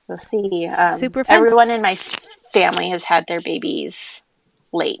 we'll see. Super fun. Everyone in my family has had their babies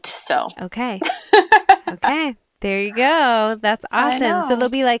late, so. Okay. Okay. There you go. That's awesome. So they'll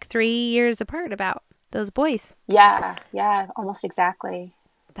be like 3 years apart about those boys. Yeah, almost exactly.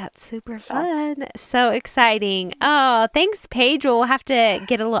 That's super fun. So exciting. Oh, thanks, Paige. We'll have to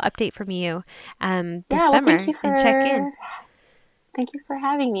get a little update from you this summer and check in. Thank you for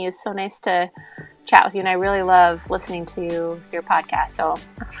having me. It's so nice to chat with you, and I really love listening to your podcast. So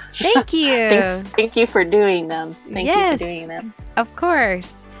thank you. Thank you for doing them. Thank you for doing them. Of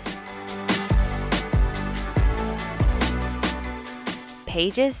course.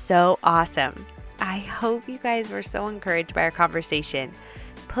 Paige is so awesome. I hope you guys were so encouraged by our conversation.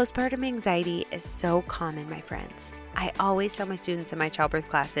 Postpartum anxiety is so common, my friends. I always tell my students in my childbirth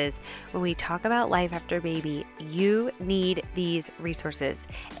classes, when we talk about life after baby, you need these resources.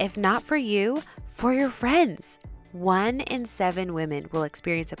 If not for you, for your friends. 1 in 7 women will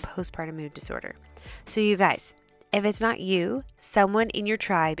experience a postpartum mood disorder. So you guys, if it's not you, someone in your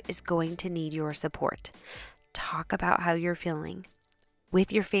tribe is going to need your support. Talk about how you're feeling.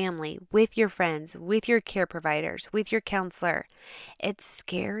 With your family, with your friends, with your care providers, with your counselor. It's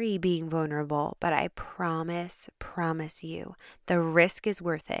scary being vulnerable, but I promise you, the risk is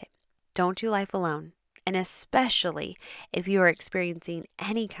worth it. Don't do life alone. And especially if you are experiencing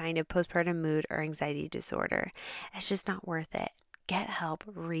any kind of postpartum mood or anxiety disorder, it's just not worth it. Get help,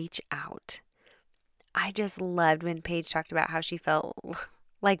 reach out. I just loved when Paige talked about how she felt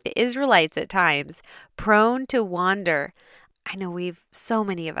like the Israelites at times, prone to wander. I know so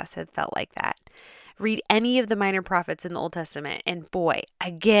many of us have felt like that. Read any of the minor prophets in the Old Testament, and boy,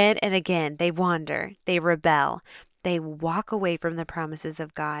 again and again, they wander, they rebel, they walk away from the promises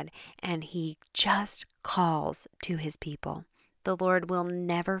of God, and He just calls to His people. The Lord will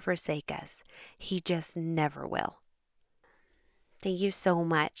never forsake us. He just never will. Thank you so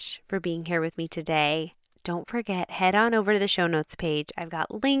much for being here with me today. Don't forget, head on over to the show notes page. I've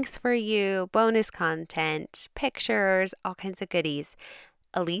got links for you, bonus content, pictures, all kinds of goodies.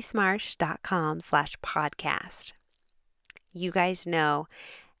 elisemarsh.com/podcast. You guys know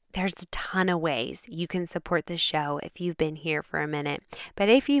there's a ton of ways you can support the show if you've been here for a minute. But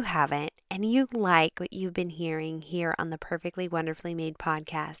if you haven't and you like what you've been hearing here on the Perfectly Wonderfully Made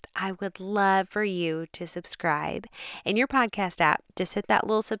podcast, I would love for you to subscribe. In your podcast app, just hit that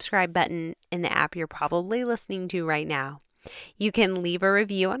little subscribe button in the app you're probably listening to right now. You can leave a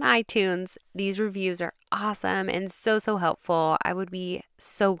review on iTunes. These reviews are awesome and so helpful. I would be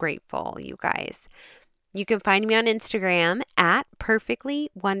so grateful, you guys. You can find me on Instagram at Perfectly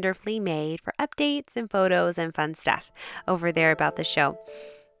Wonderfully Made for updates and photos and fun stuff over there about the show.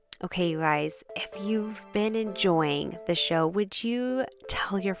 Okay, you guys, if you've been enjoying the show, would you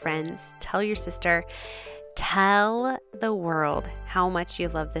tell your friends, tell your sister, Tell the world how much you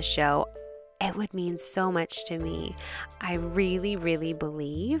love the show. It would mean so much to me. I really, really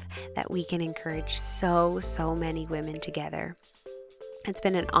believe that we can encourage so many women together. It's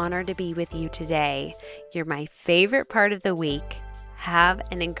been an honor to be with you today. You're my favorite part of the week. Have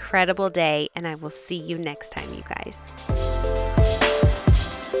an incredible day, and I will see you next time, you guys.